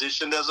are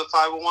positioned as a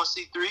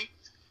 501c3,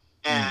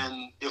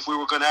 and if we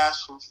were going to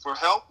ask for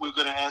help, we were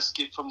going to ask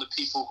it from the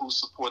people who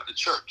support the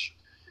church.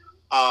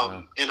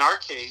 In our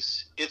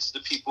case, it's the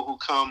people who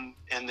come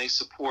and they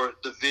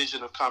support the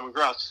vision of Common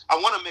Ground. I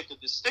want to make a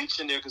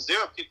distinction there, because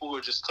there are people who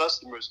are just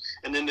customers,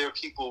 and then there are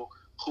people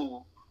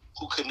who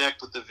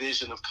connect with the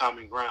vision of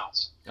Common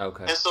Grounds.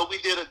 Okay. And so we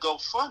did a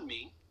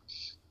GoFundMe.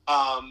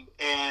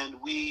 And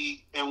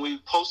we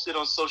posted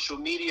on social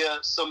media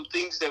some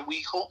things that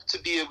we hope to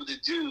be able to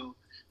do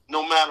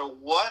no matter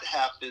what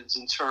happens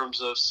in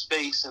terms of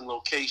space and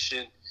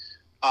location.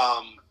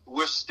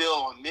 We're still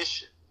on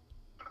mission.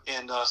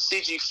 And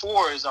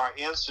CG4 is our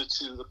answer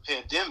to the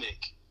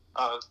pandemic.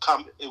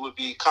 It would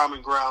be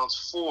Common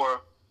Grounds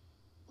for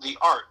the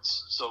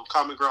arts. So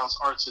Common Grounds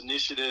Arts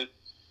Initiative.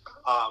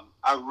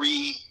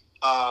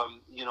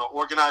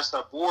 Organized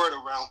our board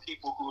around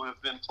people who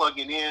have been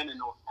plugging in and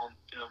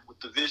with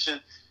the vision,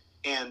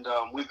 and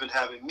we've been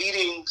having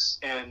meetings,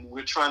 and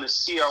we're trying to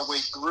see our way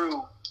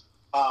through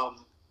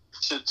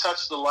to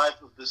touch the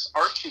life of this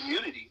art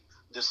community,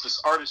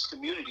 this artist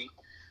community,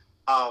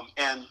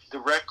 and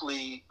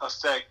directly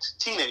affect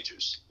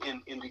teenagers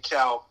in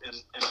DeKalb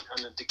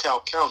and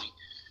DeKalb County.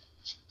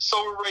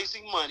 So we're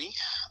raising money,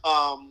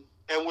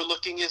 and we're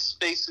looking at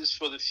spaces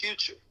for the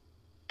future.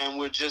 And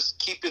we're just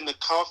keeping the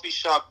coffee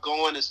shop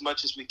going as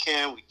much as we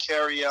can. We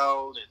carry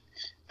out,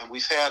 and we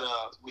had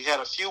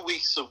a few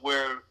weeks of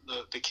where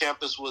the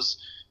campus was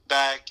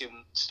back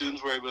and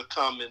students were able to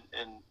come and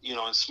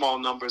in small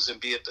numbers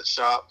and be at the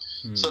shop.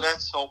 So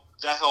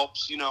that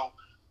helps,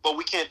 but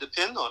we can't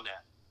depend on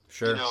that.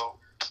 Sure.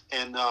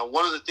 And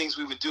one of the things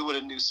we would do with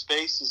a new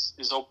space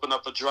is open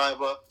up a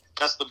drive up.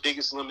 That's the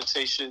biggest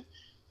limitation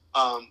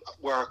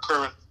where our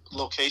current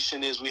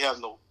location is. We have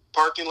no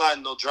parking lot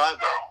and no drive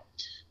up.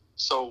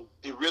 So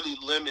it really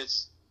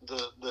limits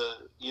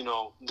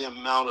the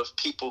amount of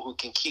people who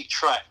can keep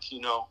track.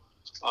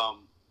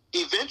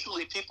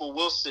 Eventually people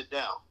will sit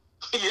down,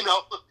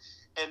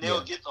 and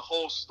they'll get the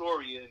whole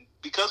story. And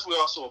because we're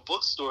also a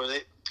bookstore,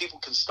 people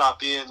can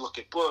stop in, look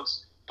at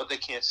books, but they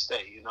can't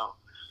stay.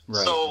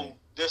 Right. So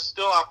there's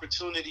still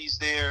opportunities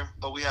there,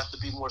 but we have to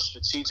be more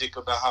strategic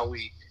about how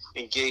we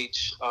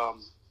engage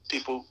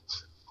people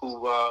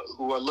who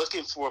are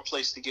looking for a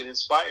place to get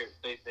inspired.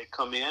 They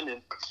come in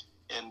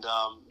and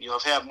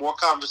I've had more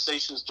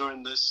conversations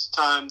during this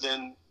time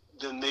than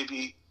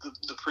maybe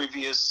the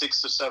previous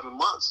 6 or 7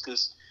 months,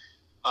 because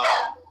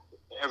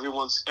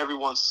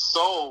everyone's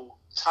so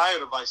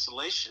tired of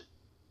isolation.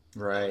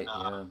 Right.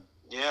 And,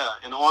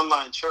 and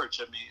online church.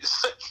 I mean,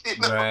 it's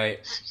like, right.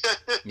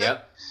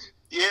 Yep.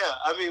 Yeah,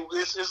 I mean,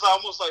 it's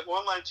almost like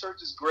online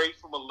church is great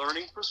from a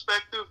learning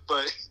perspective,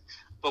 but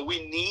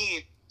we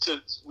need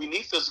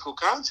physical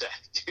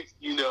contact.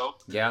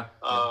 Yeah.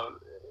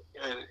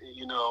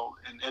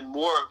 And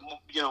more,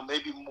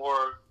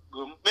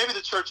 maybe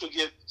the church will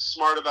get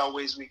smart about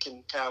ways we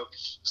can have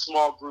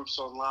small groups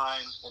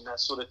online and that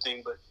sort of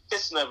thing, but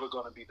it's never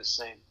going to be the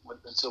same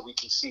until we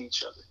can see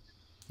each other.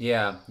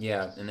 Yeah,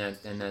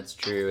 and that's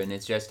true, and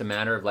it's just a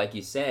matter of, like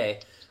you say,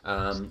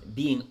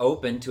 being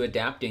open to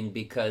adapting,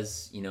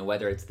 because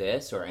whether it's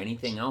this or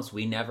anything else,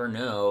 we never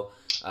know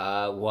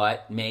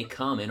what may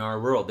come in our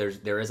world.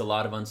 There is a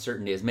lot of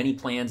uncertainty. As many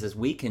plans as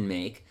we can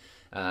make.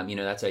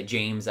 That's why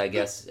James, I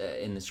guess,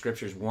 in the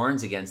scriptures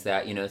warns against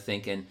that,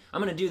 thinking,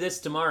 I'm going to do this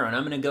tomorrow and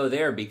I'm going to go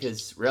there,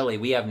 because really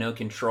we have no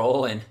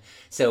control. And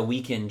so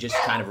we can just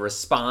kind of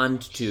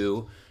respond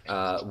to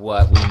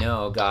what we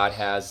know God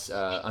has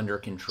under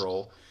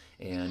control.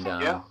 And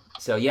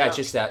it's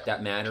just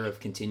that matter of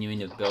continuing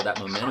to build that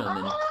momentum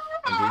and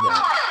do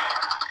that.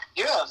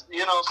 Yeah,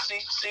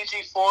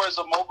 CG4 is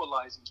a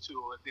mobilizing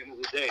tool at the end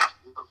of the day.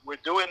 We're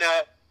doing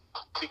that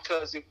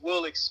because it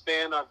will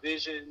expand our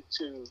vision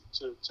to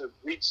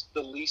reach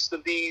the least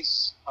of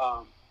these,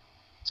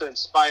 to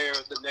inspire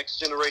the next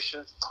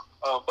generation.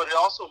 But it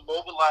also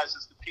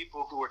mobilizes the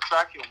people who are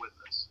tracking with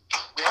us.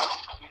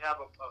 We have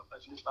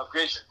a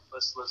vision.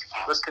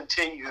 Let's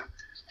continue.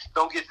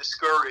 Don't get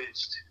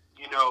discouraged.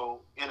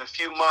 In a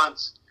few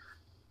months,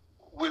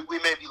 we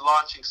may be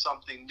launching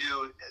something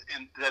new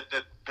and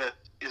that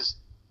is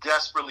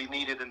desperately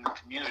needed in the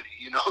community,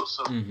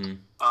 So,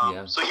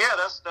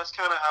 that's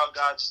kind of how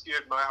God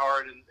steered my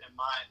heart and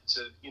mind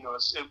to,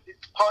 it's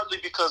partly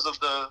because of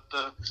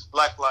the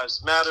Black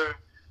Lives Matter,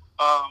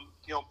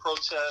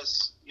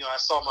 protests. I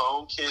saw my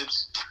own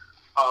kids,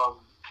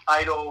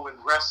 idle and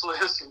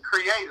restless and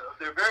creative.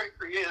 They're very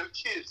creative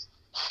kids,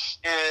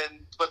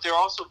 but they're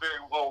also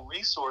very well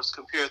resourced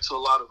compared to a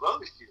lot of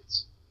other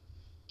kids,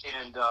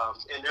 and there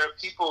are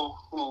people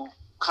who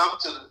come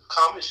to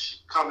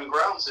common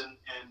grounds and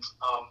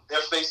they're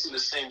facing the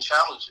same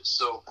challenges.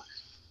 So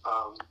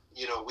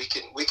we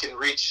can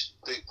reach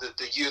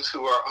the youth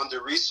who are under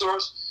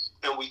resourced,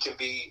 and we can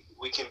be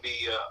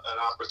an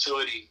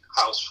opportunity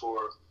house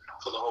for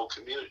the whole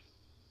community.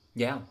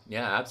 Yeah,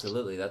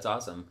 absolutely. That's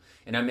awesome.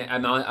 And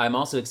I'm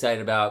also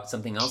excited about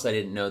something else I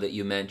didn't know that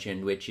you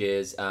mentioned, which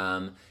is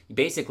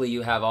basically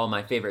you have all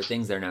my favorite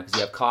things there now, because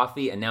you have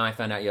coffee, and now I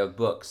found out you have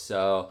books,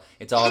 so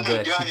it's all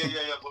good. yeah,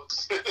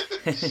 books.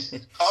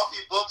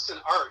 Coffee, books,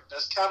 and art.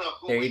 That's kind of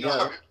who we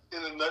are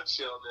in a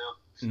nutshell now.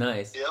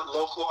 Nice. Yeah,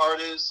 local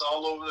artists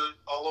all over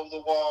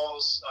the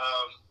walls.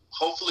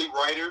 Hopefully,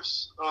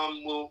 writers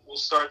will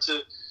start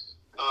to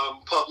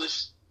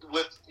publish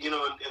with and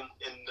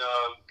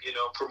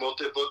promote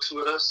their books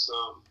with us.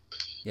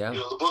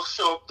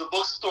 The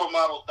bookstore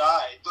model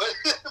died,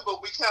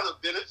 but we kind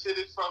of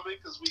benefited from it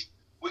because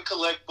we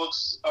collect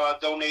books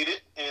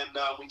donated, and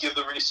we give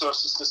the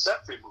resources to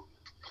Set Free Movement.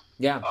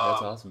 Yeah,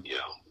 that's awesome.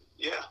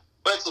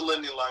 But it's a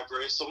lending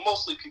library, so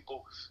mostly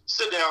people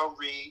sit down,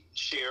 read,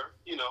 share.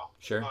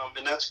 Sure.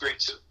 And that's great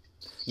too.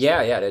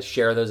 Yeah, to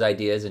share those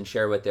ideas and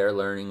share what they're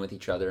learning with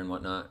each other and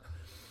whatnot.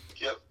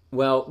 Yep.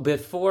 Well,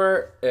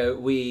 before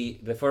we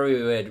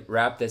would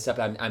wrap this up,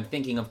 I'm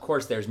thinking, of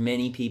course, there's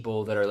many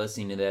people that are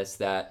listening to this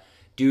that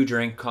do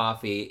drink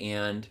coffee,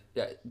 and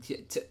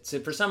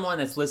for someone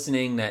that's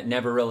listening that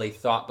never really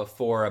thought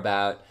before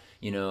about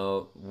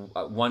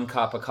one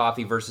cup of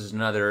coffee versus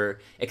another,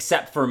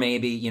 except for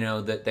maybe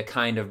the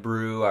kind of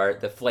brew or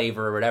the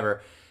flavor or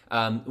whatever.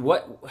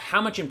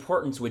 How much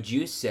importance would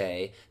you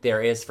say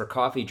there is for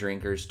coffee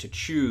drinkers to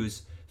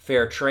choose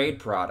fair trade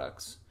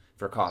products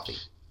for coffee?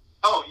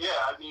 Oh yeah,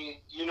 I mean,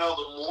 the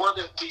more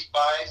that we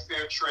buy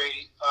fair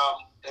trade,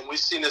 and we've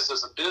seen this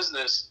as a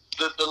business,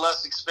 the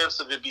less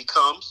expensive it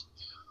becomes.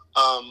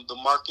 The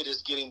market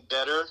is getting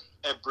better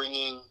at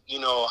bringing,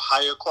 a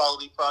higher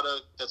quality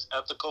product that's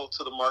ethical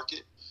to the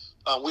market.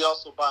 We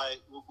also buy,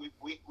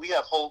 we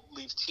have whole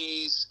leaf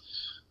teas.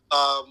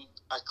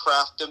 I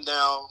craft them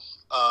now.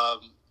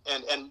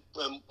 And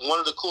one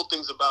of the cool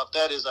things about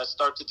that is I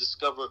start to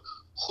discover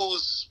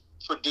who's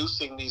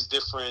producing these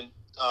different,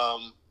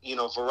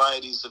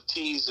 varieties of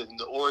teas and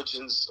the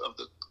origins of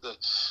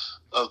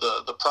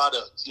the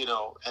product,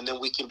 and then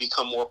we can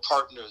become more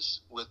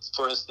partners with,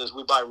 for instance,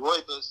 we buy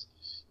Rooibos.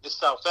 It's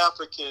South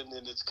African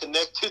and it's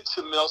connected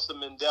to Nelson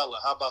Mandela.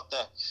 How about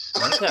that?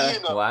 Okay.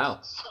 Wow.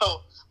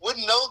 So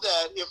wouldn't know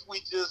that if we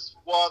just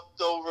walked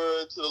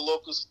over to the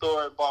local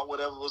store and bought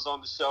whatever was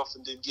on the shelf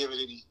and didn't give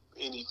it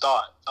any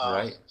thought.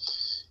 Right.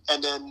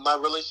 And then my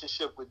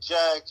relationship with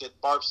Jack at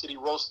Barb City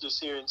Roasters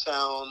here in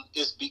town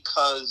is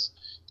because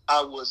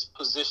I was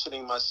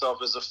positioning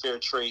myself as a fair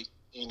trade,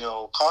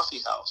 coffee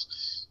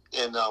house.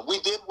 And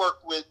we did work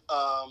with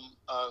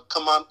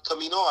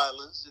Camino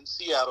Islands in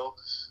Seattle.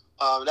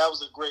 That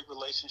was a great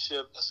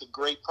relationship. That's a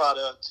great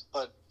product.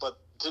 But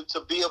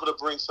to be able to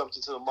bring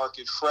something to the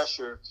market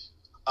fresher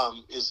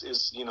is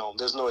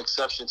there's no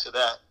exception to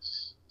that.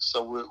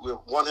 So we're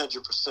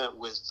 100%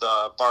 with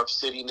Barb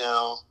City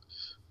now.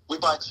 We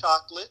buy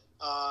chocolate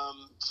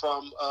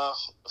from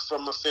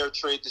a fair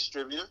trade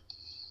distributor.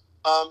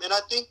 And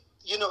I think,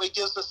 it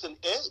gives us an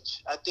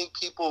edge. I think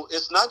people,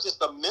 it's not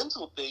just a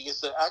mental thing.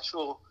 It's the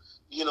actual,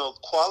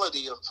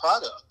 quality of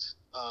product.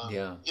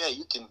 Yeah,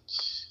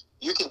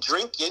 you can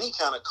drink any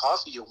kind of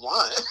coffee you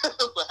want,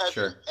 but have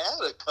you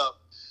had a cup,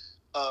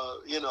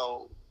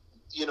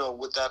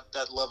 with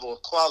that level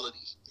of quality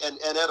and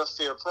at a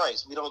fair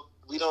price. We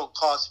don't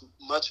cost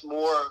much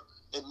more.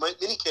 In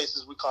many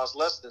cases, we cost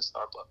less than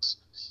Starbucks.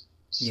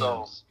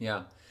 So,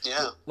 yeah.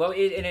 Yeah. Well,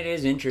 it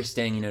is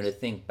interesting, to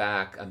think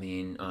back. I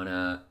mean, on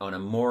a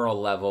moral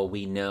level,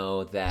 we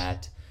know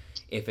that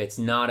if it's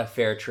not a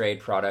fair trade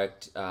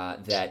product,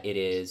 that it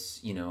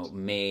is,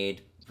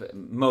 made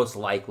most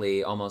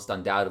likely, almost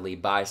undoubtedly,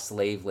 by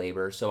slave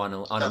labor. So on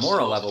a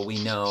moral level,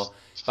 we know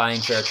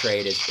buying fair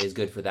trade is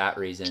good for that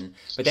reason.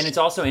 But then it's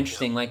also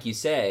interesting, like you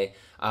say,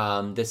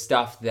 the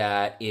stuff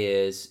that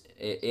is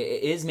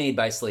made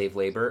by slave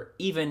labor,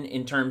 even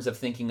in terms of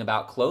thinking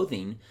about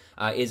clothing,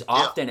 is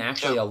often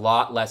actually a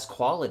lot less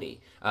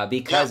quality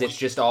because it's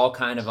just all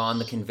kind of on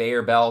the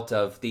conveyor belt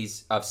of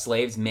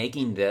slaves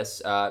making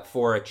this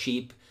for a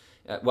cheap.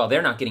 Well,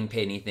 they're not getting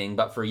paid anything,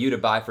 but for you to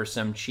buy for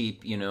some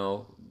cheap,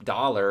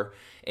 dollar,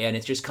 and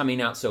it's just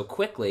coming out so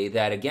quickly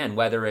that, again,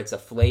 whether it's a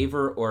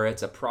flavor or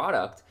it's a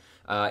product,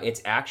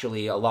 it's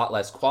actually a lot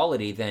less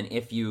quality than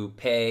if you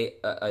pay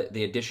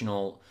the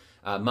additional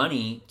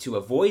money to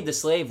avoid the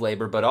slave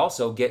labor, but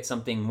also get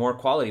something more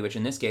quality, which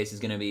in this case is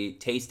going to be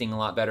tasting a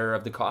lot better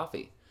of the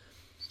coffee.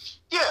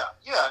 Yeah.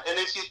 And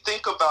if you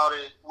think about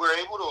it, we're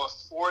able to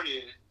afford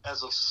it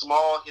as a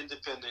small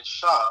independent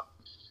shop,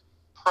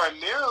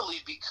 primarily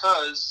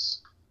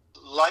because,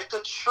 like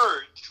a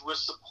church, we're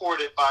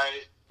supported by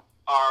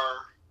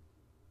our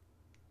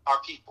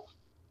people,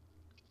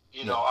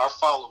 our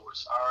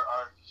followers,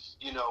 our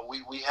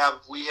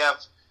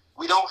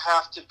we don't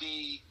have to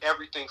be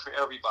everything for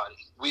everybody.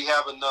 We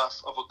have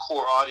enough of a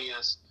core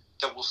audience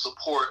that will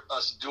support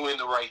us doing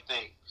the right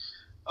thing.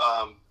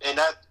 And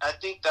I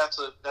think that's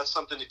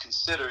something to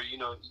consider,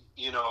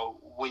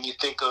 when you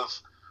think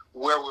of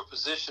where we're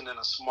positioned in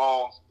a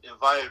small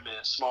environment,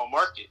 a small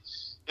market.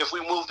 If we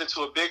moved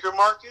into a bigger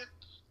market,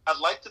 I'd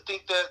like to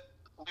think that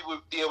we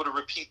would be able to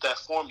repeat that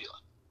formula,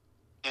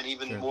 and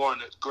even more in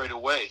a greater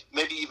way.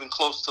 Maybe even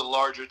close to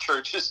larger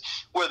churches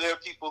where there are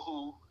people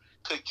who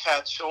could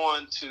catch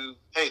on to,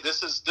 hey,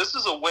 this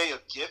is a way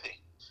of giving.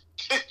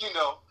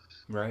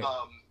 Right.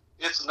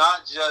 It's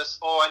not just,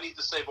 I need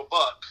to save a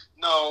buck.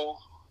 No,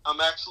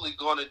 I'm actually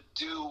going to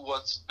do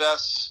what's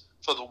best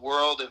for the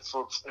world and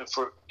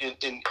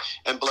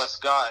bless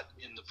God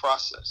in the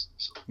process.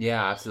 So.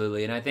 Yeah,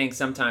 absolutely. And I think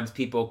sometimes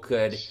people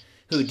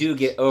who do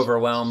get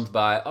overwhelmed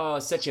by,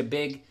 such a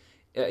big,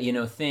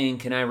 thing,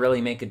 can I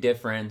really make a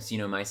difference,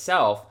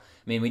 myself?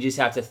 I mean, we just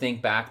have to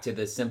think back to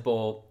the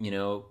simple,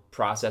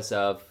 process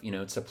of,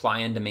 supply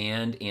and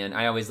demand. And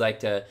I always like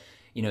to,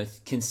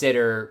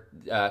 consider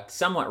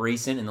somewhat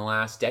recent in the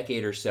last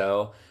decade or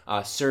so,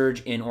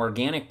 surge in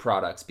organic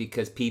products,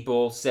 because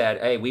people said,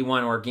 hey, we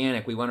want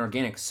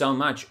organic so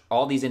much.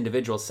 All these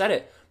individuals said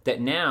it, that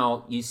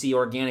now you see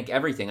organic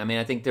everything. I mean,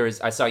 I think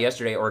I saw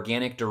yesterday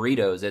organic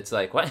Doritos. It's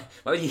like, what?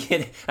 Why would you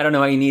get? I don't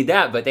know why you need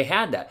that, but they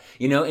had that,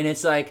 and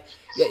it's like,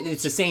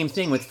 it's the same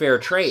thing with fair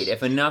trade.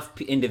 If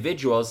enough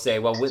individuals say,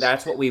 well,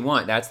 that's what we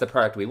want, that's the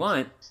product we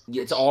want,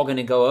 it's all going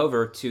to go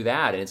over to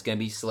that, and it's going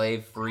to be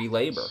slave-free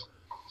labor.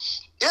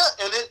 Yeah,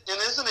 and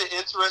isn't it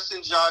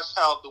interesting, Josh,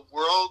 how the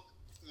world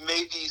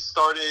maybe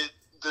started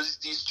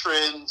these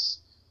trends,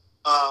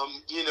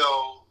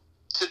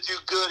 to do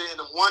good in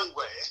one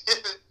way,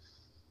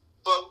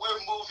 but we're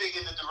moving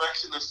in the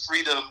direction of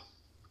freedom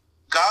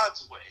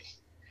God's way.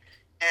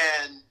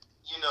 And,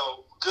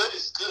 good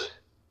is good,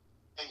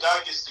 and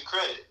God gets the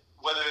credit,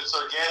 whether it's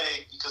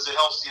organic because it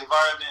helps the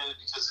environment,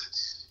 because it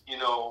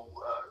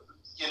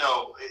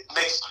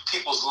makes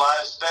people's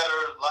lives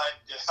better,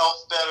 their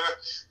health better.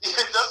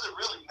 It doesn't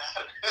really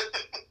matter.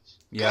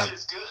 Yeah. Good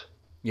is good.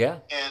 Yeah.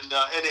 And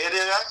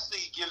it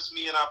actually gives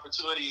me an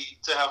opportunity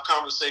to have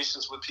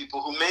conversations with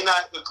people who may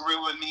not agree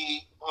with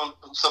me on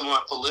some of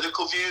my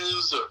political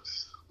views or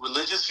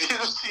religious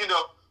views,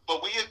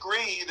 but we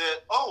agree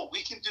that,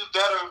 we can do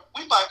better.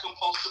 We buy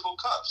compostable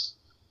cups.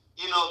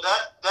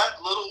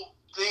 That little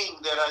thing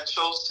that I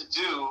chose to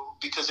do,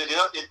 because it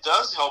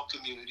does help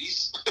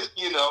communities,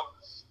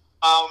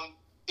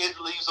 it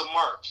leaves a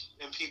mark,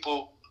 and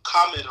people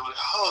comment on it.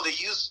 Oh, they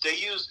use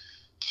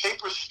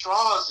paper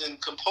straws and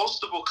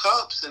compostable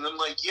cups, and I'm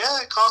like,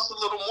 yeah, it costs a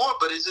little more,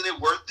 but isn't it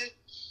worth it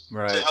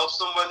to help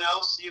someone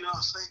else?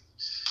 It's like,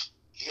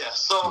 yeah.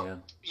 So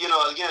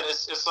again,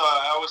 it's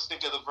I always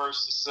think of the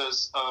verse that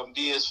says,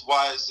 "Be as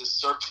wise as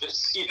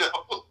serpents,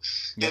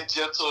 and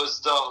gentle as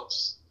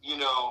doves."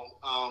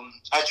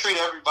 I treat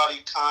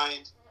everybody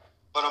kind,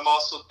 but I'm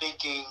also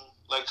thinking,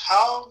 like,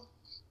 how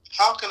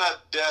can I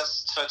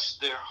best touch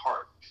their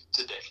heart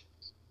today?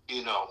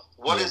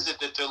 What is it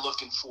that they're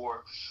looking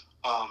for?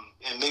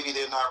 And maybe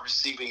they're not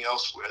receiving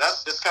elsewhere.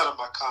 That's kind of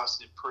my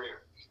constant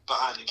prayer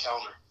behind the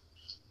counter.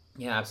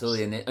 Yeah,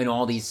 absolutely. And in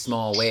all these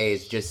small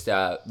ways just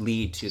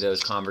lead to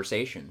those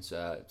conversations.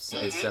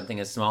 It's something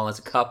as small as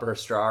a cup or a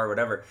straw or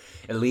whatever.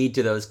 It lead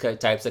to those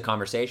types of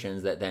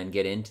conversations that then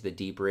get into the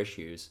deeper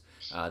issues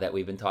that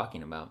we've been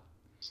talking about.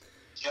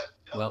 Yep.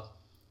 Well,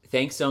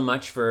 thanks so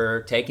much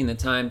for taking the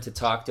time to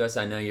talk to us.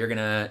 I know you're going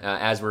to,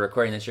 as we're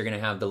recording this, you're going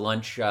to have the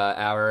lunch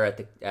hour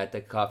at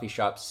the coffee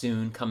shop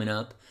soon coming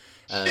up.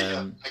 I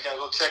gotta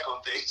go check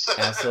on things.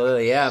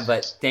 Absolutely, yeah.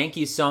 But thank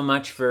you so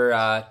much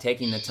for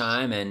taking the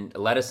time, and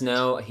let us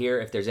know here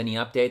if there's any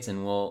updates,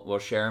 and we'll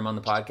share them on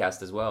the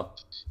podcast as well.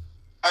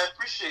 I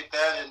appreciate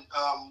that, and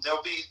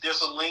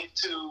there's a link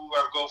to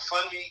our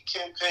GoFundMe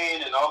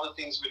campaign and all the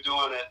things we're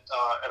doing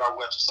at our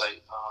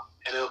website,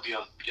 and it'll be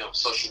on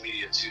social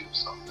media too.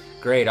 So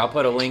great. I'll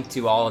put a link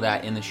to all of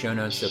that in the show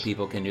notes so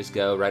people can just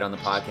go right on the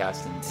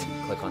podcast and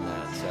click on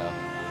that. So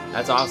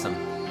that's awesome.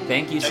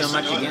 Thank you so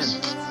much again.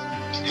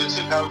 You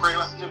too. Have a great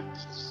afternoon.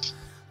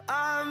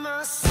 I'm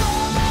a